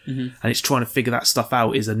remove. Mm-hmm. And it's trying to figure that stuff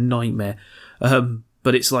out is a nightmare.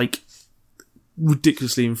 But it's like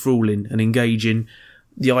ridiculously enthralling and engaging.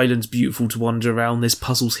 The island's beautiful to wander around. There's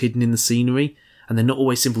puzzles hidden in the scenery, and they're not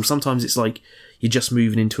always simple. Sometimes it's like you're just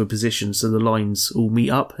moving into a position so the lines all meet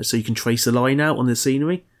up, so you can trace a line out on the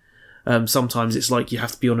scenery. Sometimes it's like you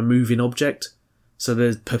have to be on a moving object, so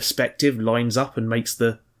the perspective lines up and makes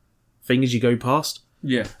the thing as you go past.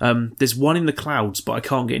 Yeah. There's one in the clouds, but I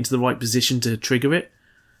can't get into the right position to trigger it.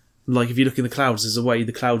 Like if you look in the clouds, there's a way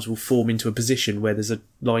the clouds will form into a position where there's a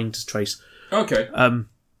line to trace. Okay.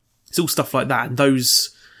 It's all stuff like that, and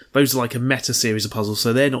those are like a meta series of puzzles,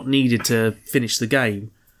 so they're not needed to finish the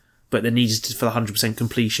game, but they're needed for the 100%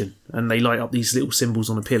 completion, and they light up these little symbols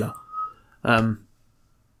on a pillar. And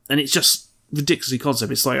it's just ridiculously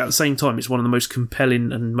concept. It's like at the same time, it's one of the most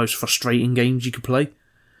compelling and most frustrating games you could play.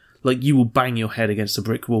 Like you will bang your head against a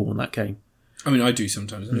brick wall in that game. I mean, I do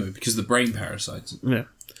sometimes anyway, because of the brain parasites. Yeah,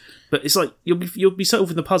 but it's like you'll be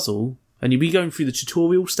solving the puzzle, and you'll be going through the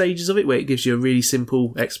tutorial stages of it, where it gives you a really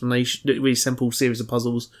simple explanation, a really simple series of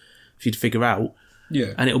puzzles for you to figure out.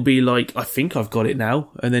 Yeah, and it'll be like, I think I've got it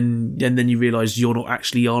now, and then you realise you're not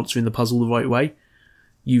actually answering the puzzle the right way.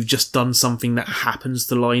 You've just done something that happens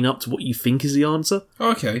to line up to what you think is the answer.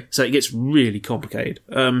 Okay. So it gets really complicated.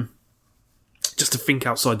 Just to think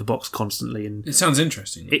outside the box constantly, and it sounds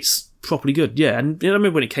interesting. It's properly good, yeah. And I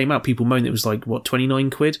remember when it came out, people moaned it was like what,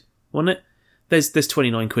 29 quid, wasn't it? There's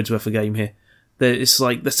 29 quid's worth of game here. There's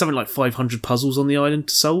something like 500 puzzles on the island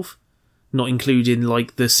to solve, not including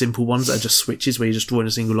like the simple ones that are just switches where you're just drawing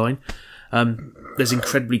a single line. There's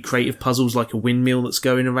incredibly creative puzzles like a windmill that's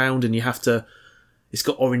going around, and you have to. It's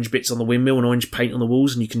got orange bits on the windmill and orange paint on the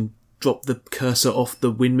walls, and you can drop the cursor off the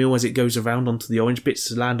windmill as it goes around onto the orange bits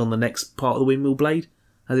to land on the next part of the windmill blade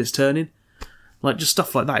as it's turning. Like, just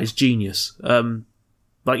stuff like that is genius.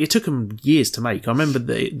 Like, it took them years to make. I remember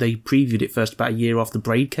they previewed it first about a year after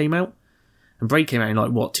Braid came out. And Braid came out in,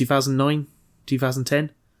 like, what, 2009?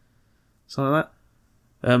 2010? Something like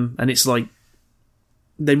that. And it's like,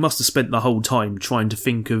 they must have spent the whole time trying to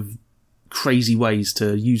think of crazy ways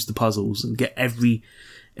to use the puzzles and get every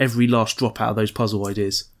last drop out of those puzzle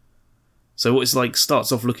ideas. So what it's like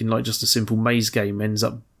starts off looking like just a simple maze game, ends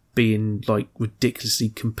up being like ridiculously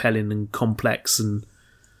compelling and complex, and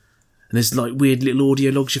there's like weird little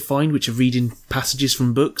audio logs you find which are reading passages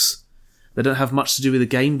from books. They don't have much to do with the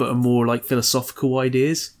game, but are more like philosophical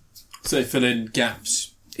ideas. So they fill in gaps.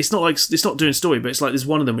 It's not doing story, but it's like there's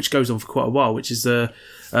one of them which goes on for quite a while, which is an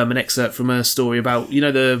excerpt from a story about, you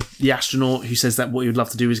know, the astronaut who says that what he would love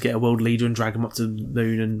to do is get a world leader and drag him up to the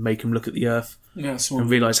moon and make him look at the Earth and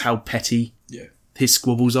realise how petty his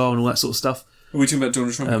squabbles are and all that sort of stuff. Are we talking about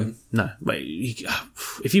Donald Trump again? No, but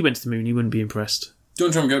if he went to the moon, he wouldn't be impressed.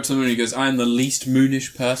 Donald Trump goes up to the moon and he goes, "I am the least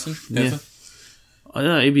moonish person ever." Yeah. I don't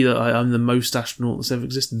know, it'd be that I'm the most astronaut that's ever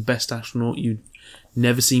existed, the best astronaut, you'd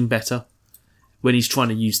never seen better. When he's trying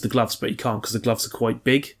to use the gloves, but he can't because the gloves are quite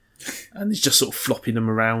big, and he's just sort of flopping them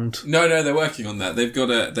around. No, they're working on that. They've got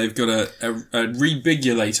a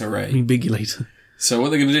rebigulator ray. Rebigulator. So what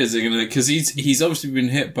they're going to do is because he's obviously been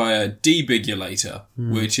hit by a debigulator,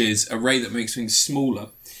 which is a ray that makes things smaller.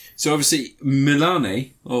 So obviously Melania,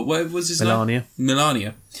 or what was his name?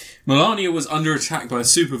 Melania was under attack by a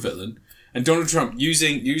supervillain, and Donald Trump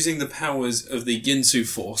using the powers of the Ginsu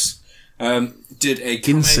Force did a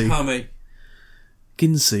Kamehameha.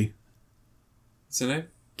 Ginsu. What's the name?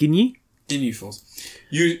 Ginyu? Ginyu Force.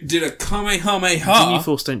 You did a Kamehameha. Ginyu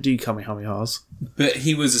Force don't do Kamehamehas. But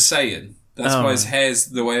he was a Saiyan. That's why his hair's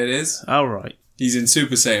the way it is. Oh, right. He's in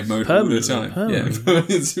Super Saiyan mode all the time. Yeah,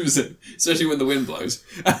 Super Saiyan. Especially when the wind blows.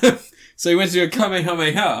 So he went to do a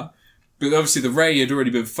Kamehameha, but obviously the ray had already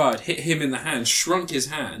been fired, hit him in the hand, shrunk his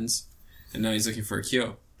hands, and now he's looking for a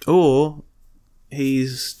cure. Or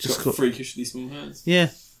he's just got freakishly small hands. Yeah.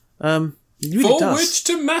 He really does. Which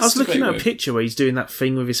to masturbate I was looking at a with. picture where he's doing that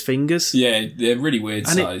thing with his fingers. Yeah, they're really weird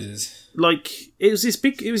and sizes. It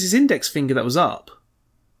was his index finger that was up.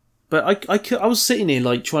 But I was sitting here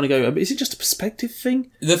like trying to go, is it just a perspective thing?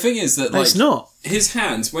 The thing is that like it's not. His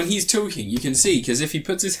hands, when he's talking, you can see, because if he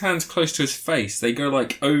puts his hands close to his face, they go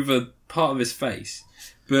like over part of his face.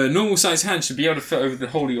 But a normal sized hand should be able to fit over the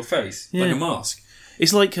whole of your face, like a mask.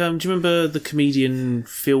 It's like, do you remember the comedian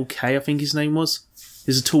Phil Kay, I think his name was?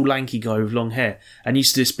 There's a tall, lanky guy with long hair. And he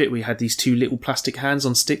used to do this bit where he had these two little plastic hands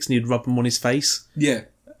on sticks and he'd rub them on his face. Yeah.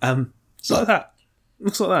 It's like that.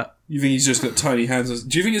 Looks like that. You think he's just got tiny hands?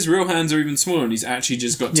 Do you think his real hands are even smaller and he's actually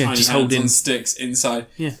just got tiny hands on sticks inside?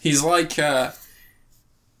 Yeah. He's like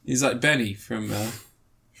Benny from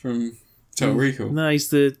Total Recall. No, he's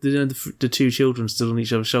the two children stood on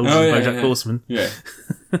each other's shoulders Oh, in yeah, BoJack Horseman. Yeah.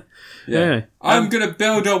 Yeah. Anyway, I'm going to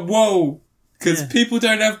build a wall because people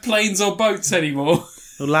don't have planes or boats anymore.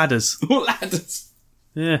 Or ladders. Or ladders.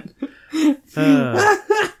 Yeah.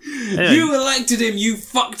 Anyway. You elected him, you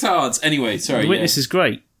fucktards. Anyway, sorry. The Witness is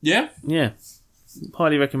great. Yeah? Yeah.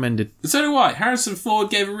 Highly recommended. So do I. Harrison Ford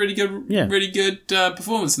gave a really good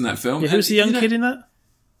performance in that film. Yeah, who's the young kid in that?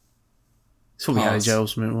 It's probably Harry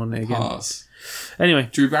Osment, wasn't it, again? Pass. Anyway.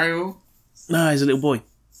 Drew Barrymore? No, he's a little boy.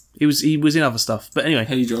 He was in other stuff. But anyway.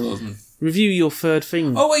 Haley Joel Osment. Review your third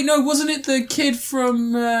thing. Oh, wait, no, wasn't it the kid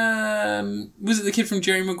from... was it the kid from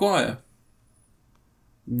Jerry Maguire?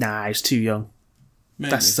 Nah, he's too young.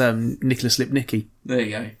 Maybe. That's Nicholas Lipnicki. There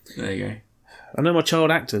you go. I know my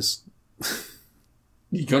child actors.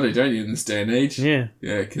 You got it, don't you, in this day and age? Yeah.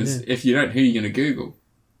 Yeah, because if you don't, who are you going to Google?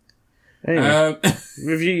 Anyway,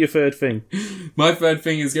 review your third thing. My third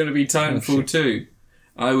thing is going to be Titanfall 2.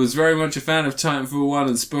 I was very much a fan of Titanfall 1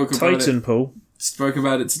 and spoke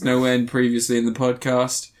about it to no end previously in the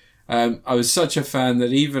podcast. I was such a fan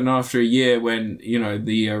that even after a year when,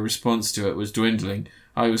 the response to it was dwindling,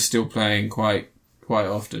 I was still playing quite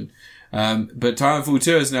often. But Titanfall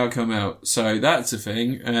 2 has now come out, so that's a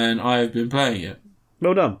thing, and I have been playing it.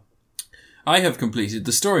 Well done. I have completed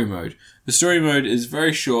the story mode. The story mode is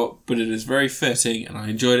very short, but it is very fitting, and I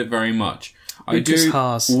enjoyed it very much. Lucas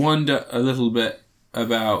Haas. Wonder a little bit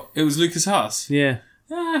about... It was Lucas Haas? Yeah.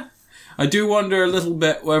 I do wonder a little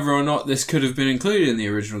bit whether or not this could have been included in the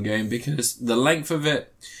original game, because the length of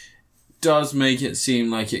it does make it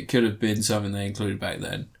seem like it could have been something they included back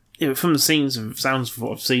then. Yeah, but from the sounds of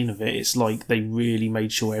what I've seen of it, it's like they really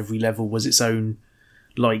made sure every level was its own,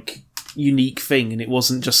 like, unique thing, and it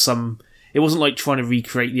wasn't just it wasn't like trying to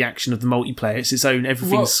recreate the action of the multiplayer. It's its own,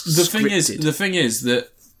 everything's scripted. The thing is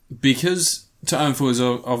that because Titanfall is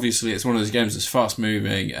obviously, it's one of those games that's fast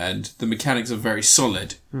moving and the mechanics are very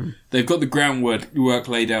solid. They've got the groundwork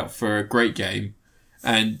laid out for a great game,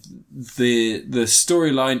 and the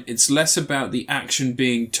storyline, it's less about the action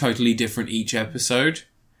being totally different each episode.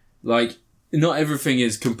 Like, not everything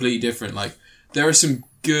is completely different. Like, there are some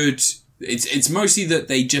good... It's mostly that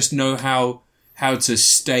they just know how to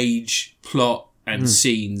stage plot and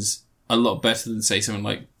scenes a lot better than, say, something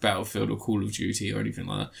like Battlefield or Call of Duty or anything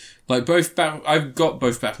like that. Like, I've got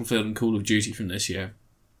both Battlefield and Call of Duty from this year.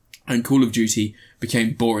 And Call of Duty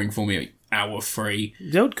became boring for me at hour 3.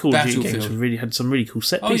 The old Call of Duty games really had some really cool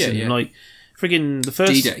set pieces. Yeah. Like, friggin' the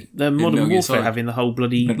first... D-Day. The Modern Warfare having the whole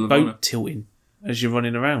bloody Medal of boat Honor. tilting as you're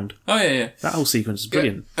running around. Oh, yeah. That whole sequence is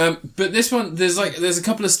brilliant. But this one, there's a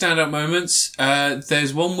couple of standout moments.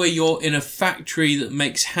 There's one where you're in a factory that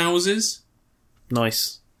makes houses.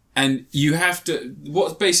 Nice. And you have to...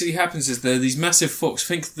 What basically happens is there are these massive forks.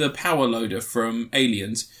 Think the power loader from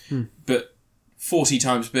Aliens, but 40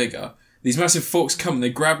 times bigger. These massive forks come and they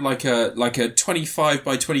grab like a 25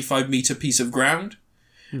 by 25 metre piece of ground.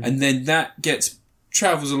 And then that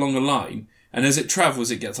travels along a line. And as it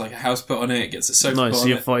travels, it gets like a house put on it, it gets a sofa put on it. Nice, so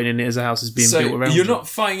you're fighting in it as a house is being built around you. You're not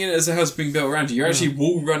fighting it as a house being built around you. You're actually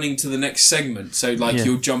wall running to the next segment. So,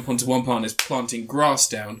 you'll jump onto one part and it's planting grass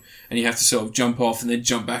down, and you have to sort of jump off and then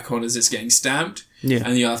jump back on as it's getting stamped. Yeah.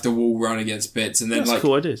 And you'll have to wall run against bits. And then, That's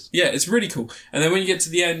cool ideas. Yeah, it's really cool. And then when you get to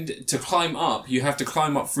the end, to climb up, you have to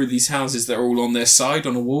climb up through these houses that are all on their side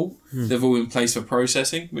on a wall. They've all in place for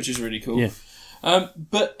processing, which is really cool. Yeah.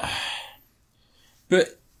 But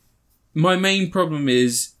my main problem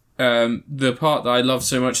is the part that I love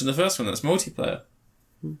so much in the first one, that's multiplayer.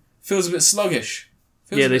 Feels a bit sluggish.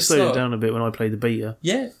 They slowed it down a bit when I played the beta.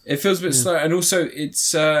 Yeah, it feels a bit slow, and also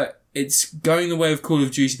it's going the way of Call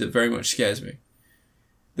of Duty that very much scares me.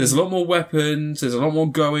 There's a lot more weapons, there's a lot more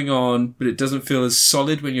going on, but it doesn't feel as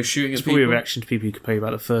solid when you're shooting at people. It's probably a reaction to people who complain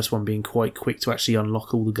about the first one being quite quick to actually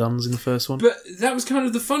unlock all the guns in the first one. But that was kind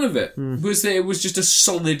of the fun of it, was that it was just a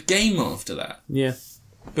solid game after that. Yeah.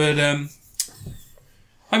 But, I'm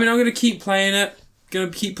going to keep playing it. Going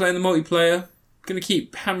to keep playing the multiplayer. Going to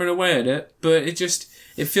keep hammering away at it. But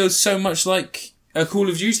it feels so much like a Call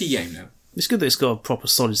of Duty game now. It's good that it's got a proper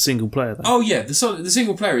solid single player, though. Oh yeah, the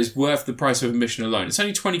single player is worth the price of admission alone. It's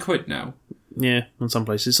only £20 now. Yeah, on some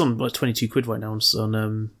places. It's on like £22 right now on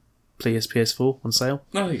PS4 on sale.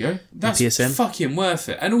 Oh, there you go. That's PSN. fucking worth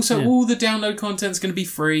it. And also, all the download content's going to be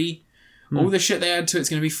free. All the shit they add to it's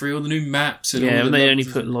going to be free. All the new maps and all and the they only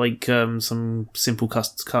levels. put like some simple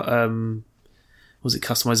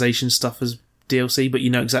customization stuff as DLC, but you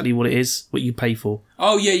know exactly what it is, what you pay for.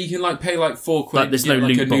 Oh yeah, you can like pay like £4. Like there's no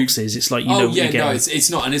loot boxes. It's like you know what you're getting. No, it's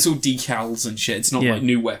not, and it's all decals and shit. It's not like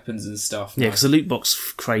new weapons and stuff. Yeah, because the loot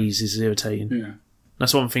box craze is irritating. Yeah.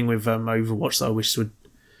 That's one thing with Overwatch that I wish would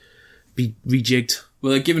be rejigged.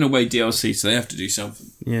 Well, they're giving away DLC, so they have to do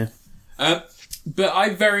something. Yeah. But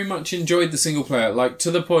I very much enjoyed the single player, like to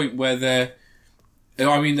the point where there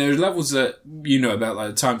are levels that you know about, like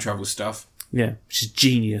the time travel stuff. Yeah, which is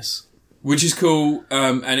genius. Which is cool,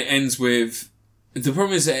 and it ends with... The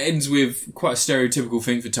problem is it ends with quite a stereotypical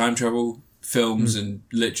thing for time travel films and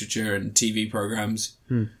literature and TV programs,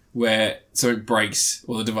 where something breaks,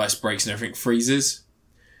 or the device breaks and everything freezes.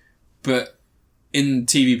 But in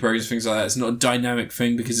TV programs, things like that, it's not a dynamic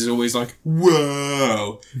thing because it's always like,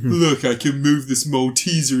 wow, look, I can move this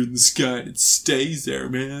Malteser in the sky and it stays there,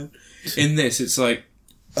 man. In this, it's like,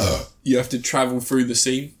 you have to travel through the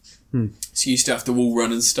scene. So you used to have to wall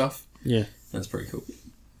run and stuff. Yeah. That's pretty cool.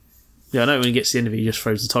 Yeah, I know when he gets to the end of it, he just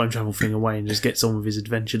throws the time travel thing away and just gets on with his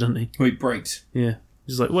adventure, doesn't he? Well, it breaks. Yeah.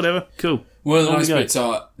 He's like, whatever, cool. One of the nice bits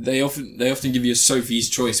are they often give you a Sophie's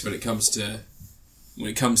choice when it comes to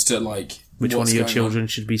like which one of your children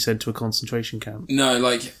should be sent to a concentration camp. No,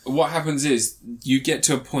 like what happens is you get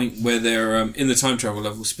to a point where they're in the time travel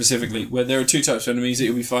level specifically, where there are two types of enemies that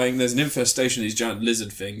you'll be fighting. There's an infestation of these giant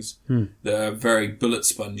lizard things that are very bullet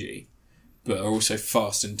spongy, but are also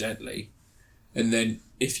fast and deadly. And then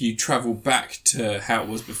if you travel back to how it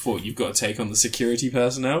was before, you've got to take on the security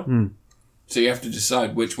personnel. So you have to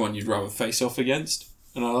decide which one you'd rather face off against.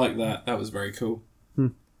 And I like that. That was very cool.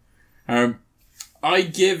 I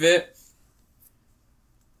give it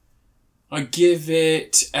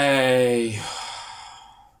a...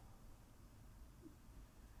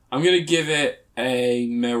 I'm going to give it a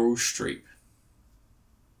Meryl Streep.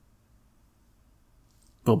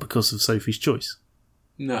 Well, because of Sophie's choice.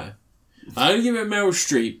 No. I'm going to give it Meryl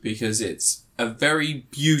Streep because it's a very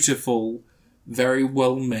beautiful, very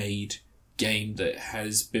well-made game that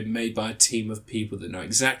has been made by a team of people that know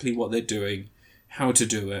exactly what they're doing, how to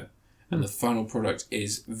do it, and the final product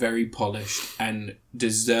is very polished and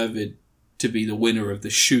deserved to be the winner of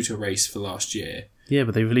the shooter race for last year. Yeah,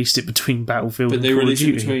 but they released it between Battlefield and Call of Duty. But they released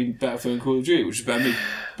it between Battlefield and Call of Duty, which is bad.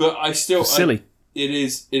 But I still... Silly. It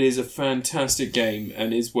is a fantastic game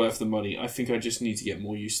and is worth the money. I think I just need to get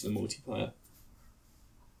more used to the multiplayer.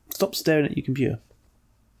 Stop staring at your computer.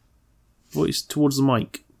 Voice towards the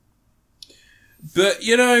mic. But,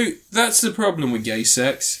 you know, that's the problem with gay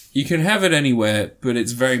sex. You can have it anywhere, but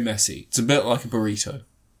it's very messy. It's a bit like a burrito.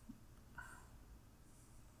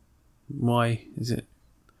 Why is it?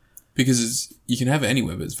 Because you can have it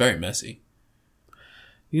anywhere, but it's very messy.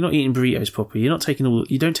 You're not eating burritos properly. You don't take all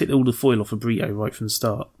the foil off a burrito right from the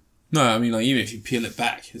start. No, I mean, like, even if you peel it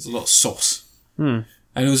back, there's a lot of sauce. And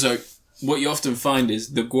also, what you often find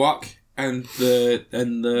is the guac and the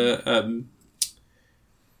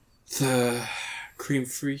creme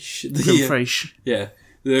fraiche. Creme fraiche. Yeah.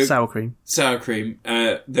 The sour cream. Sour cream.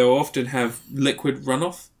 They'll often have liquid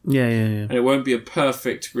runoff. Yeah. And it won't be a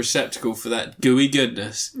perfect receptacle for that gooey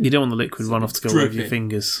goodness. You don't want the liquid runoff to go over your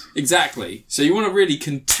fingers. Exactly. So you want to really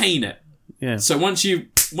contain it. Yeah. So once you're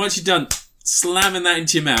done slamming that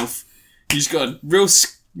into your mouth, you just got to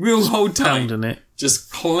real hold tight. Pounding it.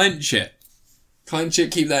 Just clench it. Clench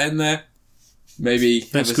it, keep that in there. Maybe...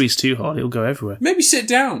 Don't squeeze too hard, it'll go everywhere. Maybe sit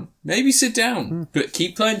down. But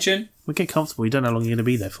keep clenching. We'll get comfortable, you don't know how long you're going to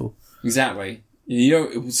be there for. Exactly.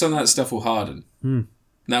 Some of that stuff will harden.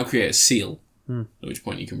 That'll create a seal. At which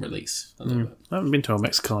point you can release. I haven't been to a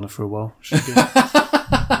Mexicana for a while.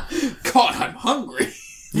 God, I'm hungry.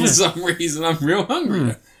 For some reason, I'm real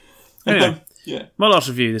hungry. Anyway, my last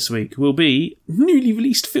review this week will be a newly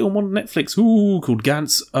released film on Netflix called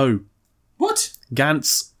Gantz O. What?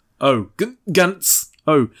 Gantz O. Gantz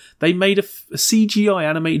O. They made a CGI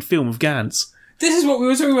animated film of Gantz. This is what we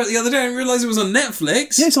were talking about the other day. I didn't realise it was on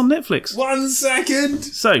Netflix. Yeah, it's on Netflix. 1 second.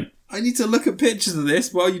 So I need to look at pictures of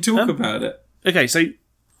this while you talk about it. Okay, so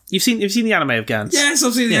you've seen the anime of Gantz? Yes,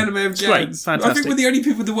 I've seen the anime of Gantz. Great, fantastic. I think we're the only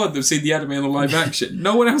people in the world that have seen the anime and the live action.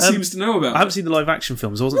 No one else seems to know about it. I haven't seen the live action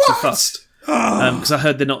films. I wasn't so fussed. Because I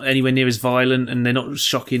heard they're not anywhere near as violent and they're not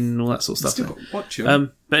shocking and all that sort of stuff. Still got to watch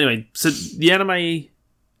them. But anyway, so the anime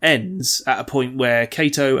ends at a point where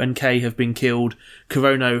Kato and Kay have been killed.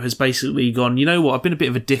 Kurono has basically gone, you know what, I've been a bit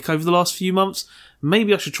of a dick over the last few months.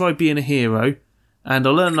 Maybe I should try being a hero, and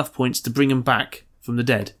I'll earn enough points to bring him back from the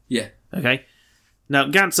dead. Yeah. Okay? Now,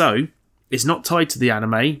 Gantz-O is not tied to the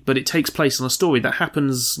anime, but it takes place on a story that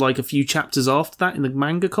happens like a few chapters after that in the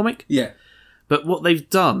manga comic. Yeah. But what they've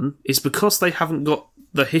done is, because they haven't got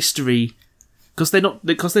the history, because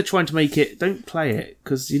they're trying to make it. Don't play it,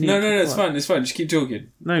 because you need. No, it's fine. It's fine. Just keep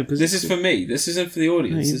talking. No, because this is for me. This isn't for the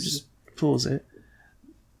audience. No, this is just pause it.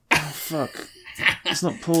 Oh fuck! It's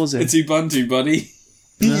not pausing. It's Ubuntu, buddy.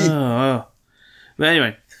 Oh. But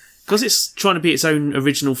anyway, because it's trying to be its own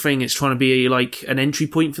original thing, it's trying to be like an entry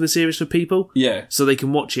point for the series for people. Yeah. So they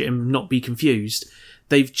can watch it and not be confused.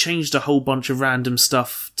 They've changed a whole bunch of random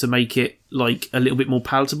stuff to make it like a little bit more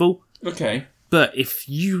palatable. Okay. But if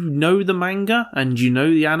you know the manga and you know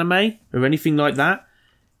the anime or anything like that,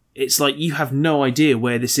 it's like you have no idea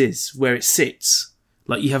where this is, where it sits.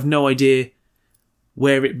 Like you have no idea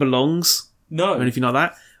where it belongs. No. Or anything like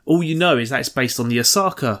that. All you know is that it's based on the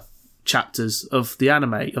Osaka chapters of the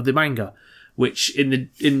anime, of the manga, which in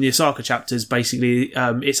the Osaka chapters, basically,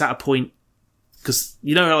 it's at a point, because,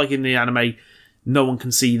 you know, like in the anime, no one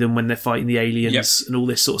can see them when they're fighting the aliens and all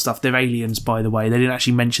this sort of stuff. They're aliens, by the way. They didn't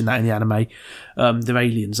actually mention that in the anime. They're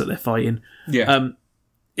aliens that they're fighting. Yeah.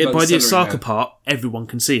 By the Osaka part, everyone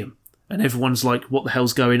can see them. And everyone's like, what the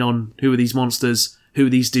hell's going on? Who are these monsters? Who are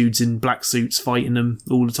these dudes in black suits fighting them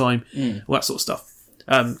all the time? All that sort of stuff.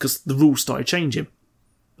 Because the rules started changing.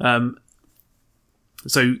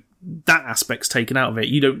 So that aspect's taken out of it.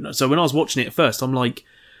 You don't know. So when I was watching it at first, I'm like,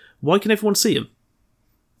 why can everyone see them?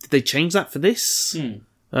 Did they change that for this?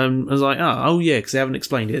 I was like, oh yeah, because they haven't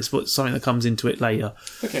explained it. It's something that comes into it later.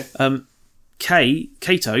 Okay.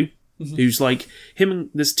 Kato, who's like him, and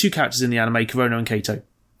there's two characters in the anime, Kurono and Kato.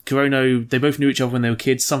 Kurono, they both knew each other when they were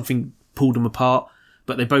kids. Something pulled them apart,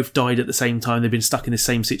 but they both died at the same time. They've been stuck in the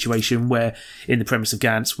same situation where, in the premise of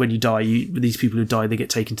Gantz, when you die, these people who die, they get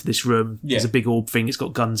taken to this room. Yeah. There's a big orb thing. It's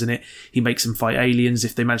got guns in it. He makes them fight aliens.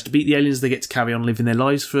 If they manage to beat the aliens, they get to carry on living their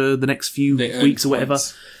lives for the next few weeks or whatever.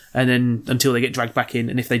 And then until they get dragged back in.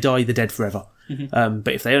 And if they die, they're dead forever. But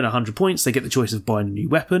if they earn 100 points, they get the choice of buying a new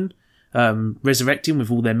weapon, resurrecting with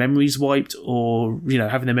all their memories wiped, or, you know,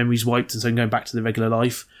 having their memories wiped and so going back to their regular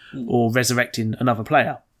life, or resurrecting another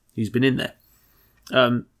player who's been in there.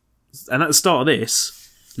 And at the start of this,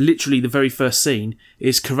 literally the very first scene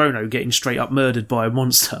is Kurono getting straight up murdered by a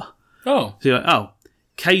monster. Oh. So you're like, oh,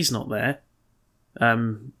 Kay's not there.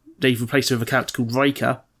 They've replaced her with a character called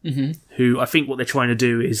Reika, who I think what they're trying to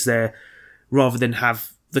do is rather than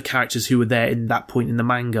have the characters who were there in that point in the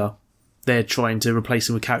manga, they're trying to replace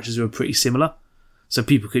them with characters who are pretty similar. So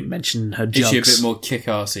people could mention her jugs. Is she a bit more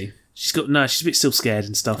kick-arsey? She's a bit still scared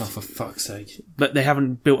and stuff. Oh, for fuck's sake. But they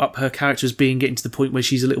haven't built up her character as getting to the point where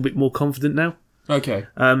she's a little bit more confident now. Okay.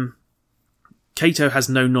 Kato has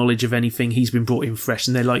no knowledge of anything. He's been brought in fresh,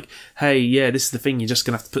 and they're like, hey, yeah, this is the thing. You're just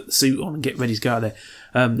going to have to put the suit on and get ready to go out there.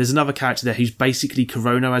 There's another character there who's basically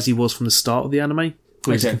Kurono as he was from the start of the anime,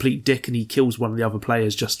 where he's a complete dick and he kills one of the other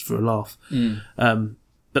players just for a laugh.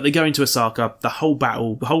 But they go into Osaka. The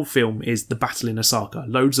whole film is the battle in Osaka.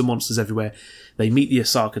 Loads of monsters everywhere. They meet the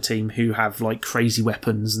Osaka team who have like crazy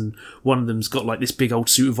weapons, and one of them's got like this big old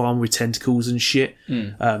suit of armor with tentacles and shit.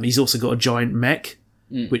 He's also got a giant mech,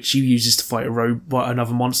 which he uses to fight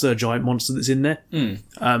another monster, a giant monster that's in there.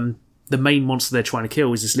 The main monster they're trying to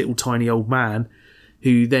kill is this little tiny old man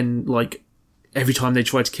who then, like, every time they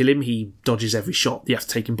try to kill him, he dodges every shot. You have to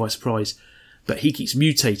take him by surprise. But he keeps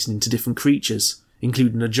mutating into different creatures,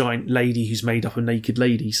 including a giant lady who's made up of naked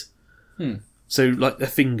ladies. So, like, their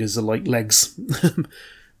fingers are like legs.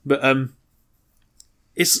 But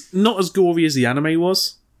it's not as gory as the anime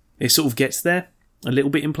was. It sort of gets there a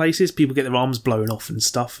little bit in places. People get their arms blown off and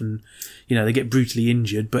stuff, and, you know, they get brutally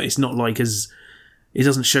injured, but it's not like it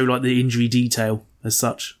doesn't show like the injury detail as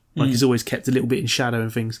such. Like, it's always kept a little bit in shadow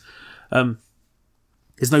and things.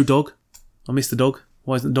 There's no dog. I miss the dog.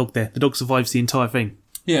 Why isn't the dog there? The dog survives the entire thing.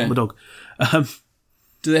 Yeah. The dog.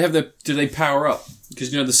 Do they power up?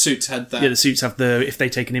 Because, you know, the suits had that. Yeah, the suits have if they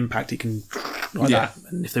take an impact, it can, that.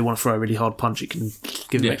 And if they want to throw a really hard punch, it can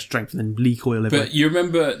give them extra strength and then leak oil everywhere. But you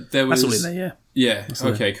remember there was... That's all in there, yeah. Yeah,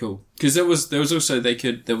 okay, cool. Because there was also,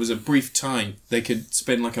 there was a brief time, they could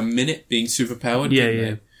spend like a minute being superpowered. Yeah,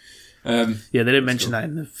 yeah. They didn't mention cool. that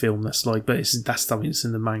in the film. That's something that's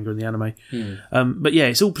in the manga and the anime. But yeah,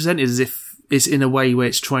 it's all presented as if it's in a way where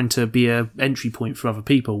it's trying to be a entry point for other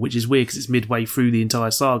people, which is weird because it's midway through the entire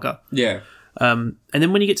saga. Yeah. And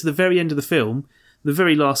then when you get to the very end of the film, the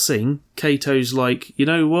very last scene, Kato's like, you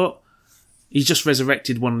know what? he's just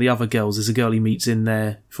resurrected one of the other girls. There's a girl he meets in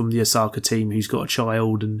there from the Osaka team who's got a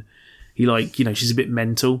child, and he she's a bit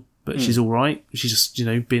mental, but she's all right. She's just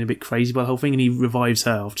being a bit crazy by the whole thing, and he revives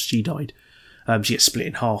her after she died. She gets split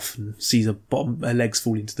in half and sees her legs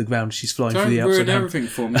fall into the ground. She's flying through the upside down. Don't ruin everything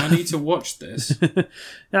for me. I need to watch this.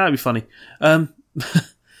 That'd be funny.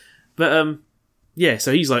 Yeah,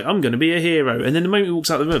 so he's like, I'm going to be a hero. And then the moment he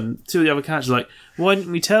walks out of the room, two of the other characters are like, why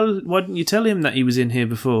didn't you tell him that he was in here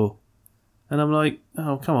before? And I'm like,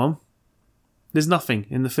 oh, come on. There's nothing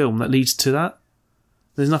in the film that leads to that.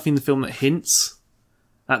 There's nothing in the film that hints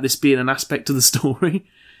at this being an aspect of the story.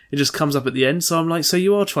 It just comes up at the end. So I'm like, so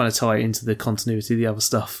you are trying to tie it into the continuity of the other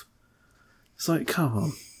stuff. It's like, come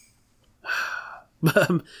on.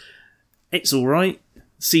 But it's alright.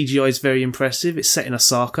 CGI is very impressive. It's set in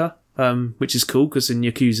Osaka, which is cool because in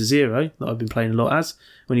Yakuza 0, that I've been playing a lot as,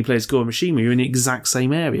 when you play as Goro Mishima, you're in the exact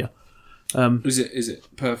same area. Is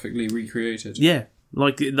it perfectly recreated? Yeah.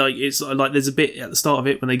 Like it's like there's a bit at the start of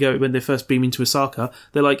it when they first beam into Osaka,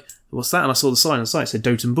 they're like, what's that? And I saw the sign on the site, it said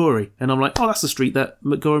Dotonbori. And I'm like, oh, that's the street that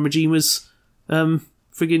Goro Mijima's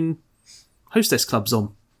friggin' hostess club's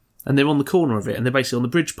on. And they're on the corner of it, and they're basically on the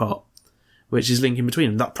bridge part, which is linking between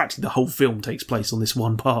them. That practically the whole film takes place on this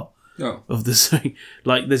one part of the thing.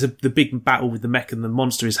 Like there's the big battle with the mech and the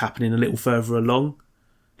monster is happening a little further along,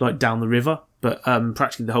 like down the river. But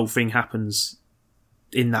practically the whole thing happens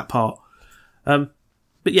in that part.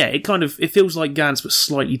 But yeah, it feels like Gantz, but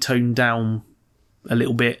slightly toned down a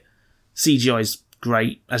little bit. CGI is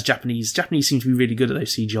great as Japanese seem to be really good at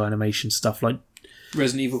those CGI animation stuff. Like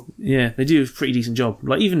Resident Evil. Yeah, they do a pretty decent job.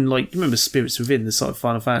 Like even remember Spirits Within, the sort of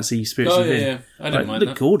Final Fantasy Spirits Within. Yeah, I don't mind that.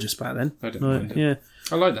 Looked gorgeous back then. I don't mind it. Yeah,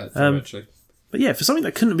 I like that actually. But yeah, for something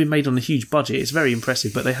that couldn't have been made on a huge budget, it's very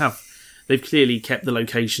impressive. But they've clearly kept the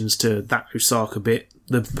locations to that Osaka bit,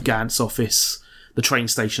 the Gantz office, the train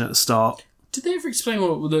station at the start. Did they ever explain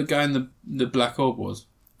what the guy in the Black Orb was?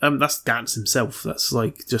 That's Gantz himself. That's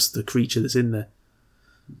like just the creature that's in there.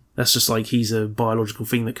 That's just like he's a biological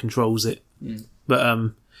thing that controls it. Mm.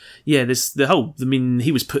 But yeah, there's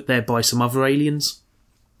he was put there by some other aliens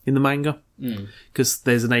in the manga because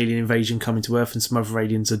there's an alien invasion coming to Earth and some other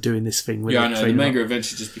aliens are doing this thing. Yeah, I know. The manga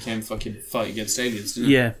eventually just became fucking fight against aliens,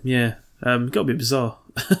 didn't it? Yeah. Got a bit bizarre.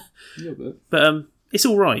 A little bit. But it's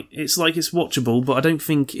all right. It's watchable, but I don't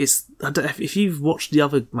think if you've watched the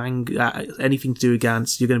other manga, anything to do with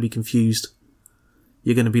Gantz, you're going to be confused.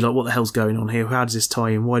 You're going to be like, what the hell's going on here? How does this tie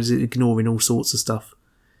in? Why does it ignoring all sorts of stuff?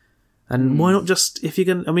 And why not just, if you're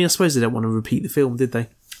going to... I mean, I suppose they don't want to repeat the film, did they?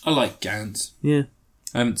 I like Gantz. Yeah.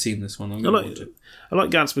 I haven't seen this one. I'm going to watch it. I like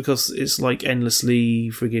Gantz because it's like endlessly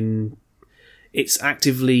friggin'... It's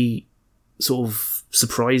actively sort of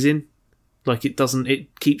surprising. Like it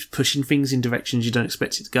keeps pushing things in directions you don't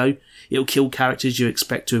expect it to go. It'll kill characters you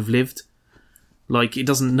expect to have lived. Like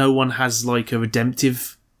no one has like a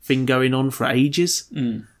redemptive thing going on for ages.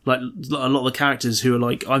 Mm. Like a lot of the characters who are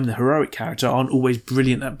like, I'm the heroic character, aren't always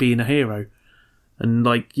brilliant at being a hero. And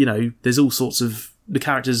like, there's all sorts of, the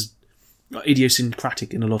characters are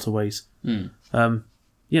idiosyncratic in a lot of ways. Mm. And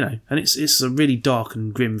it's a really dark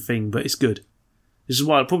and grim thing, but it's good. This is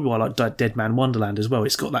probably why I like Dead Man Wonderland as well.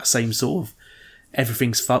 It's got that same sort of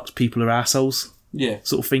everything's fucked, people are assholes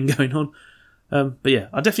sort of thing going on. But yeah,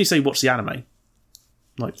 I'd definitely say watch the anime.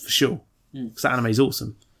 Like, for sure. Because that anime's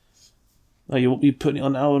awesome. Oh, you're putting it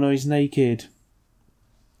on, oh no, he's naked.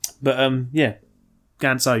 But yeah,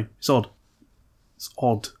 Ganso, it's odd. It's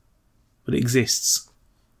odd. But it exists.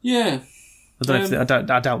 Yeah. I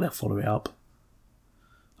doubt they'll follow it up.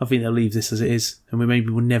 I think they'll leave this as it is, and we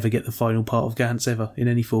will never get the final part of Gantz ever in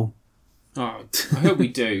any form. Oh, I hope we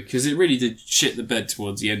do, because it really did shit the bed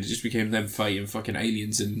towards the end. It just became them fighting fucking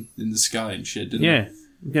aliens in the sky and shit, didn't it? Yeah,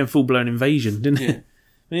 became a full-blown invasion, didn't it?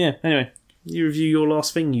 But yeah, anyway, you review your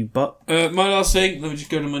last thing, you butt. My last thing, let me just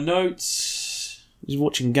go to my notes. You're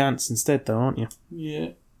watching Gantz instead, though, aren't you?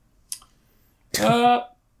 Yeah.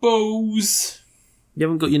 Balls. You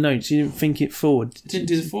haven't got your notes, you didn't think it forward. Didn't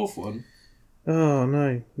do the fourth one. Oh,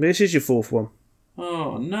 no. This is your fourth one.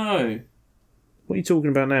 Oh, no. What are you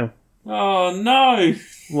talking about now? Oh, no.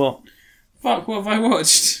 What? Fuck, what have I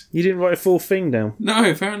watched? You didn't write a fourth thing down? No,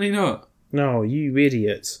 apparently not. No, you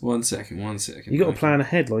idiot. One second. You got to plan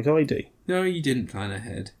ahead like I do. No, you didn't plan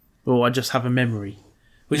ahead. Well, I just have a memory.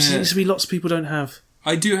 Which seems to be lots of people don't have.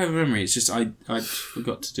 I do have a memory, it's just I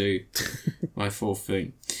forgot to do my fourth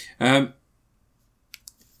thing. Fuck's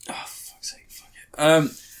sake, fuck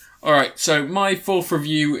it. Alright, so my fourth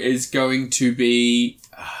review is going to be...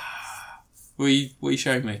 What are you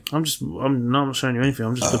showing me? I'm not showing you anything,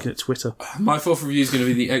 I'm just looking at Twitter. My fourth review is going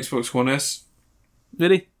to be the Xbox One S.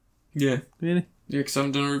 Really? Yeah. Really? Yeah, because I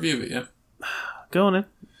haven't done a review of it yet. Go on then.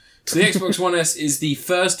 So the Xbox One S is the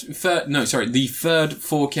third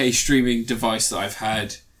 4K streaming device that I've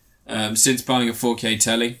had since buying a 4K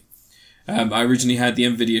telly. I originally had the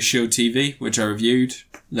Nvidia Shield TV, which I reviewed.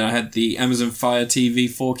 Then I had the Amazon Fire TV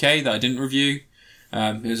 4K that I didn't review.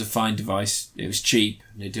 It was a fine device. It was cheap.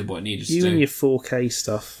 And it did what it needed to do. You and your 4K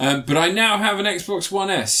stuff. But I now have an Xbox One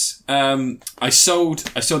S. I sold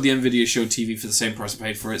the Nvidia Shield TV for the same price I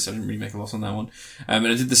paid for it, so I didn't really make a loss on that one. And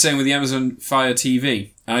I did the same with the Amazon Fire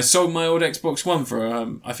TV. And I sold my old Xbox One for,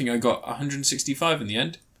 I think I got $165 in the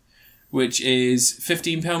end, which is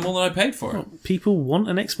 £15 more than I paid for it. People want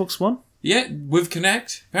an Xbox One? Yeah, with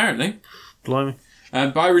Kinect, apparently. Blimey.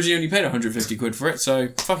 But I originally only paid 150 quid for it, so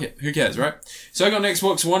fuck it, who cares, right? So I got an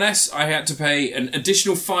Xbox One S. I had to pay an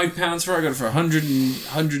additional £5 for it. I got it for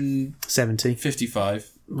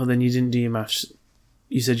 155. Well, then you didn't do your maths.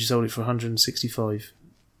 You said you sold it for 165.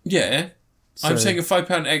 Yeah. So, I'm saying a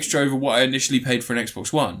 £5 extra over what I initially paid for an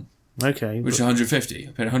Xbox One. Okay. Which is 150.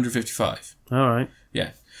 I paid 155. All right.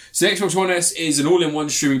 Yeah. So the Xbox One S is an all-in-one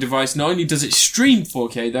streaming device. Not only does it stream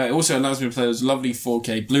 4K, though, it also allows me to play those lovely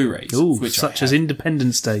 4K Blu-rays. Ooh, such as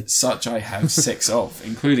Independence Day. Such I have 6 of,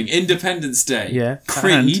 including Independence Day, yeah,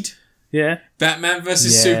 Creed, yeah, Batman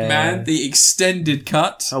vs Superman, the extended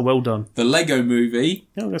cut. Oh, well done. The Lego Movie.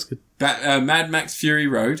 Oh, that's good. Mad Max Fury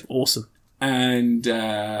Road. Awesome. And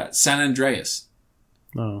San Andreas.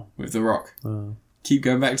 Oh. With The Rock. Oh. Keep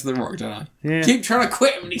going back to The Rock, don't I? Yeah. Keep trying to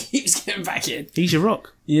quit him and he keeps getting back in. He's your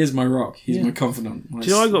Rock. He is my Rock. He's my confidant. Do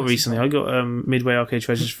you know what I got recently? I got Midway Arcade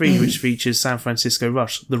Treasures 3, which features San Francisco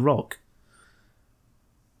Rush, The Rock,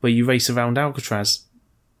 where you race around Alcatraz.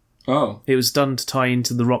 Oh. It was done to tie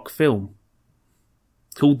into the Rock film,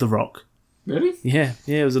 called The Rock. Really? Yeah,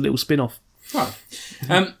 it was a little spin-off. Oh.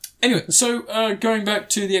 Anyway, so going back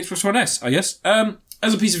to the Xbox One S, I guess.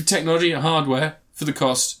 As a piece of technology and hardware, for the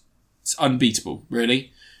cost, it's unbeatable,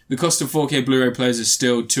 really. The cost of 4K Blu-ray players is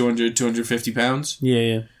still £200, £250.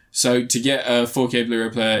 Yeah. So to get a 4K Blu-ray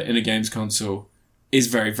player in a games console is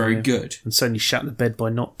very, very good. And Sony shat the bed by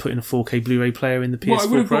not putting a 4K Blu-ray player in the PS4 Well, I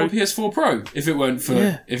would have Pro. bought a PS4 Pro if it weren't for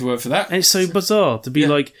that. And it's so bizarre to be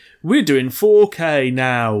like, we're doing 4K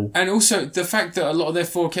now. And also the fact that a lot of their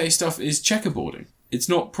 4K stuff is checkerboarding. It's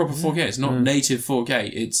not proper 4K. It's not native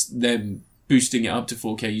 4K. It's them boosting it up to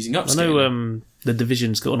 4K using upscaling. I know the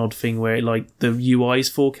Division's got an odd thing where the UI is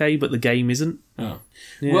 4K but the game isn't. Oh.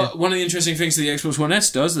 Yeah. Well, one of the interesting things that the Xbox One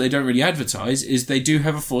S does that they don't really advertise is they do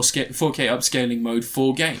have a 4K upscaling mode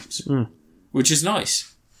for games, which is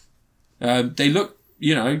nice. They look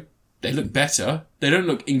better. They don't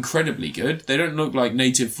look incredibly good. They don't look like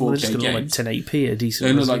native 4K games. Look like 1080p, a decent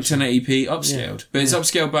They look like 1080p upscaled. But it's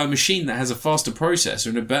upscaled by a machine that has a faster processor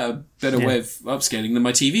and a better way of upscaling than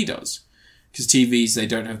my TV does. Because TVs, they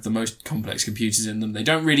don't have the most complex computers in them. They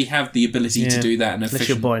don't really have the ability to do that. Unless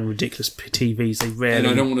you're buying ridiculous TVs, they rarely... And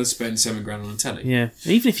I don't want to spend $7,000 on a telly. Yeah.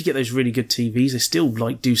 Even if you get those really good TVs, they still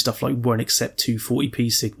do stuff like won't accept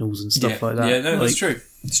 240p signals and stuff like that. Yeah, no, that's true.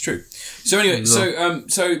 It's true. So anyway,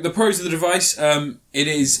 so the pros of the device, it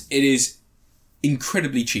is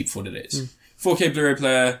incredibly cheap for what it is. 4K Blu-ray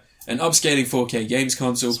player, an upscaling 4K games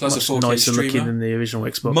console, plus a 4K streamer. Nicer looking than the original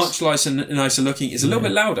Xbox. Much nicer looking. It's a little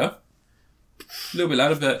bit louder. But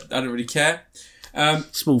I don't really care.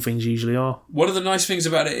 Small things usually are. One of the nice things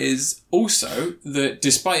about it is also that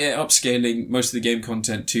despite it upscaling most of the game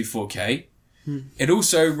content to 4K, it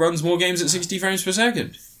also runs more games at 60 frames per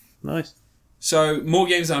second. Nice. So more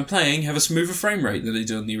games that I'm playing have a smoother frame rate than they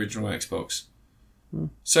did on the original Xbox.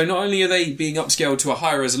 So not only are they being upscaled to a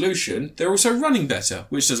higher resolution, they're also running better,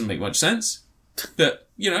 which doesn't make much sense. But,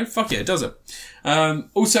 fuck it does it.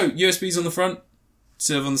 Also, USBs on the front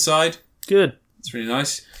instead of on the side. Good. It's really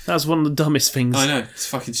nice. That was one of the dumbest things. I know. It's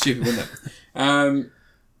fucking stupid, wasn't it?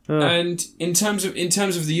 And in terms of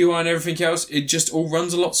the UI and everything else, it just all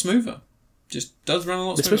runs a lot smoother. Just does run a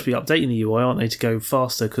lot smoother. They're supposed to be updating the UI, aren't they, to go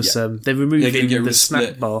faster? Because they're removing the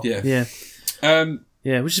snap bar. Yeah.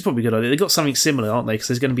 Which is probably a good idea. They've got something similar, aren't they? Because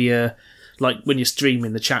there's going to be like when you're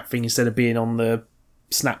streaming, the chat thing, instead of being on the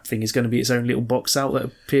snap thing, is going to be its own little box out that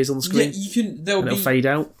appears on the screen. Yeah, it'll fade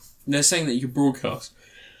out. They're saying that you can broadcast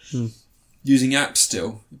using apps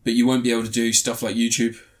still, but you won't be able to do stuff like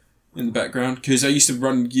YouTube in the background. Because I used to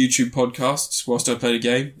run YouTube podcasts whilst I played a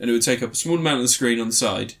game, and it would take up a small amount of the screen on the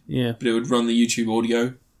side. Yeah. But it would run the YouTube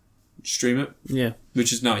audio, stream it. Yeah.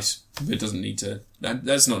 Which is nice. But it doesn't need to.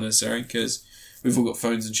 That's not necessary because we've all got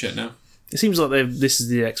phones and shit now. It seems like this is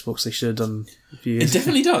the Xbox they should have done a few years. It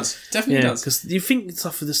definitely does. Definitely does. Because you think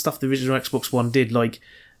the stuff the original Xbox One did, like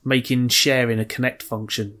making sharing a Kinect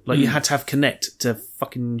function. Like you had to have Kinect to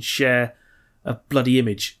fucking share a bloody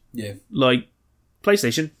image. Yeah. Like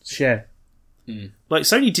PlayStation, share. Like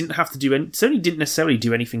Sony didn't have to do Sony didn't necessarily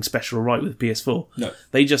do anything special or right with the PS4. No.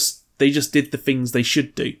 They just did the things they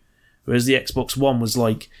should do. Whereas the Xbox One was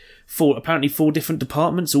like apparently four different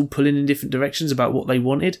departments all pulling in different directions about what they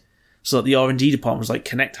wanted. So like the R&D department was like,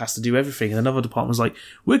 Kinect has to do everything, and another department was like,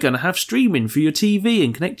 we're going to have streaming for your TV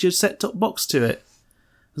and connect your set-top box to it.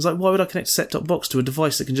 It's like, why would I connect a set-top box to a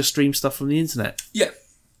device that can just stream stuff from the internet? Yeah.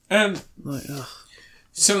 Like, ugh.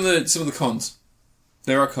 Some of the cons.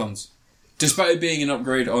 There are cons. Despite it being an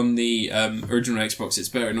upgrade on the original Xbox, it's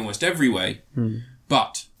better in almost every way.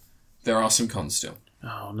 But there are some cons still.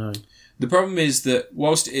 Oh no. The problem is that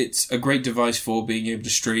whilst it's a great device for being able to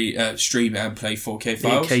stream and play 4K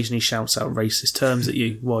files, He occasionally shouts out racist terms at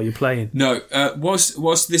you while you're playing. no.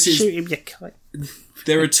 Whilst this is, Shoot him, you cunt.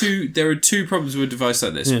 there are two problems with a device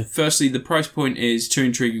like this. Yeah. Firstly, the price point is too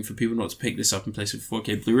intriguing for people not to pick this up and place a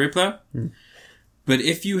 4K Blu-ray player. But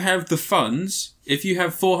if you have the funds, if you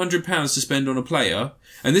have £400 to spend on a player,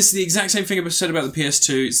 and this is the exact same thing I said about the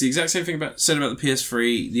PS2, it's the exact same thing said about the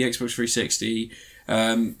PS3, the Xbox 360,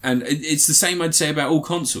 and it's the same I'd say about all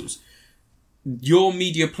consoles. Your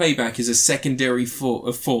media playback is a secondary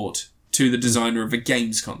thought to the designer of a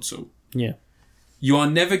games console. Yeah. You are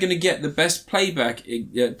never going to get the best playback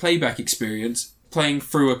experience playing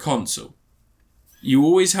through a console. You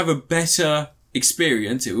always have a better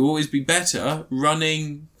experience. It will always be better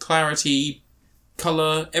running, clarity,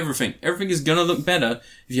 colour, everything. Everything is going to look better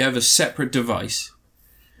if you have a separate device.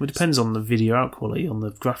 Well, it depends on the video out quality, on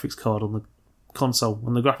the graphics card, on the console.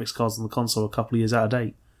 And the graphics cards on the console are a couple of years out of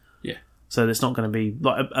date. Yeah. So it's not going to be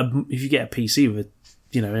like if you get a PC with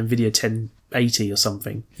a NVIDIA 1080 or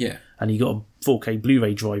something. Yeah. And you got a 4K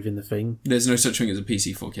Blu-ray drive in the thing. There's no such thing as a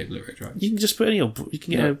PC 4K Blu-ray drive. You can just put any. You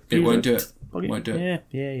can get It won't do it. Won't do it.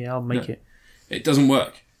 Yeah. I'll make it. It doesn't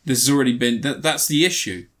work. This has already been. That's the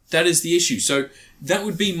issue. That is the issue. So that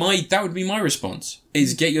would be my response.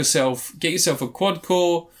 Is get yourself a quad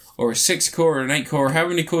core or a 6 core or an 8 core, or however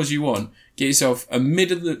many cores you want. Get yourself a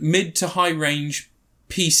mid to high range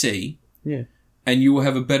PC. Yeah. And you will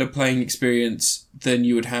have a better playing experience than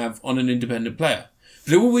you would have on an independent player.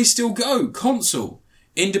 But it will always still go console,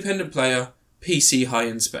 independent player, PC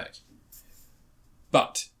high-end spec.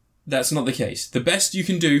 But that's not the case. The best you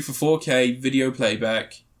can do for 4K video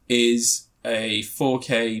playback is a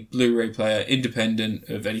 4K Blu-ray player independent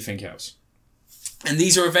of anything else. And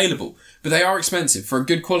these are available, but they are expensive. For a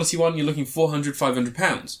good quality one, you're looking £400,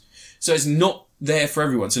 £500. So it's not there for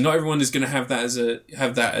everyone. So not everyone is going to have that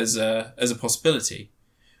as a possibility.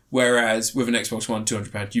 Whereas with an Xbox One,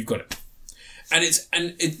 £200, you've got it.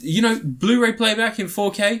 And Blu-ray playback in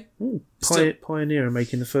 4K. Ooh, Pioneer are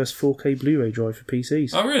making the first 4K Blu-ray drive for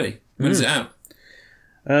PCs. Oh really? When is it out?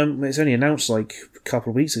 It's only announced like a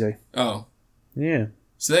couple of weeks ago. Oh. Yeah.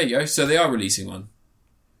 So there you go. So they are releasing one.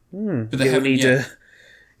 But they You'll haven't yet.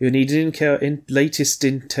 You'll need an latest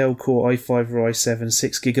Intel Core i5 or i7,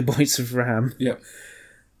 6GB of RAM. Yep.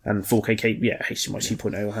 And 4K HDMI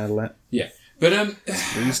 2.0 will handle that. Yeah. But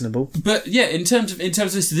reasonable. But yeah, in terms of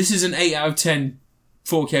this is an 8 out of 10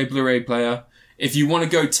 4K Blu-ray player. If you want to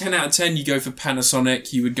go 10 out of 10, you go for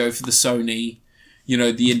Panasonic. You would go for the Sony,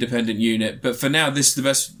 the independent unit. But for now, this is the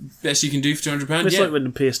best you can do for £200. It's like when the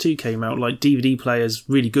PS2 came out. Like DVD players,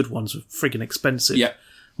 really good ones, were friggin' expensive. Yeah.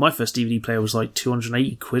 My first DVD player was like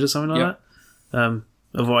 £280 or something like that.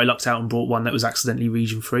 Although I lucked out and bought one that was accidentally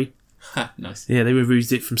region free. Ha, nice. Yeah, they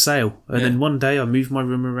removed it from sale. And then one day I moved my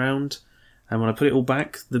room around, and when I put it all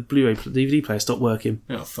back, the Blu-ray DVD player stopped working.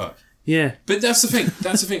 Oh fuck. Yeah. But that's the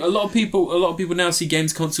thing. A lot of people now see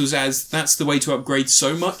games consoles as that's the way to upgrade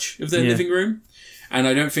so much of their living room, and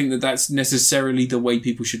I don't think that that's necessarily the way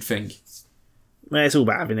people should think. Well, it's all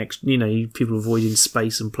about having people avoiding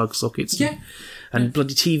space and plug sockets. And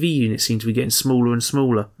bloody TV units seem to be getting smaller and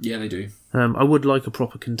smaller. Yeah, they do. I would like a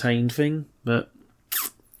proper contained thing, but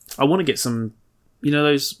I want to get some,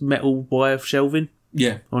 those metal wire shelving.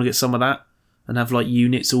 Yeah. I want to get some of that and have like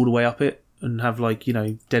units all the way up it and have like,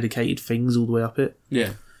 dedicated things all the way up it.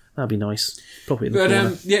 Yeah. That'd be nice. Pop it in the corner.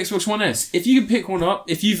 The Xbox One S, if you can pick one up,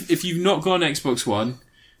 if you've not got an Xbox One,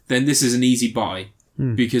 then this is an easy buy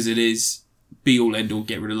because it is be all end all,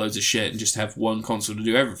 get rid of loads of shit and just have one console to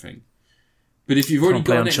do everything. But if you've already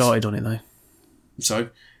got an Uncharted on it though. So,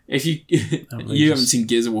 if you haven't seen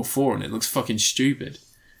Gears of War 4 on it, it looks fucking stupid.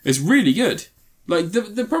 It's really good. Like,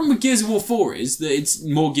 the problem with Gears of War 4 is that it's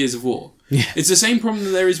more Gears of War. Yeah. It's the same problem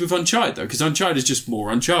that there is with Uncharted, though, because Uncharted is just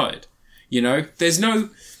more Uncharted. There's no...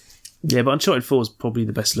 Yeah, but Uncharted 4 is probably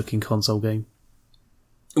the best looking console game.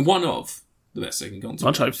 One of the best looking console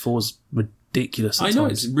Uncharted 4 is ridiculous at I know,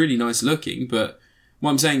 times. it's really nice looking, but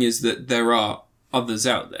what I'm saying is that there are others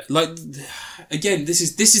out there. Like, again, this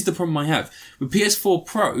is the problem I have with PS4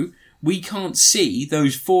 Pro. We can't see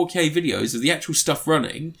those 4K videos of the actual stuff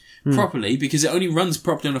running properly because it only runs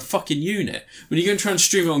properly on a fucking unit. When you go and try and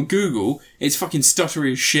stream it on Google, it's fucking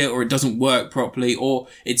stuttery as shit, or it doesn't work properly, or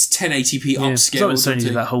it's 1080p upscale. It's only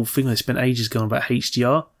that whole thing they spent ages going about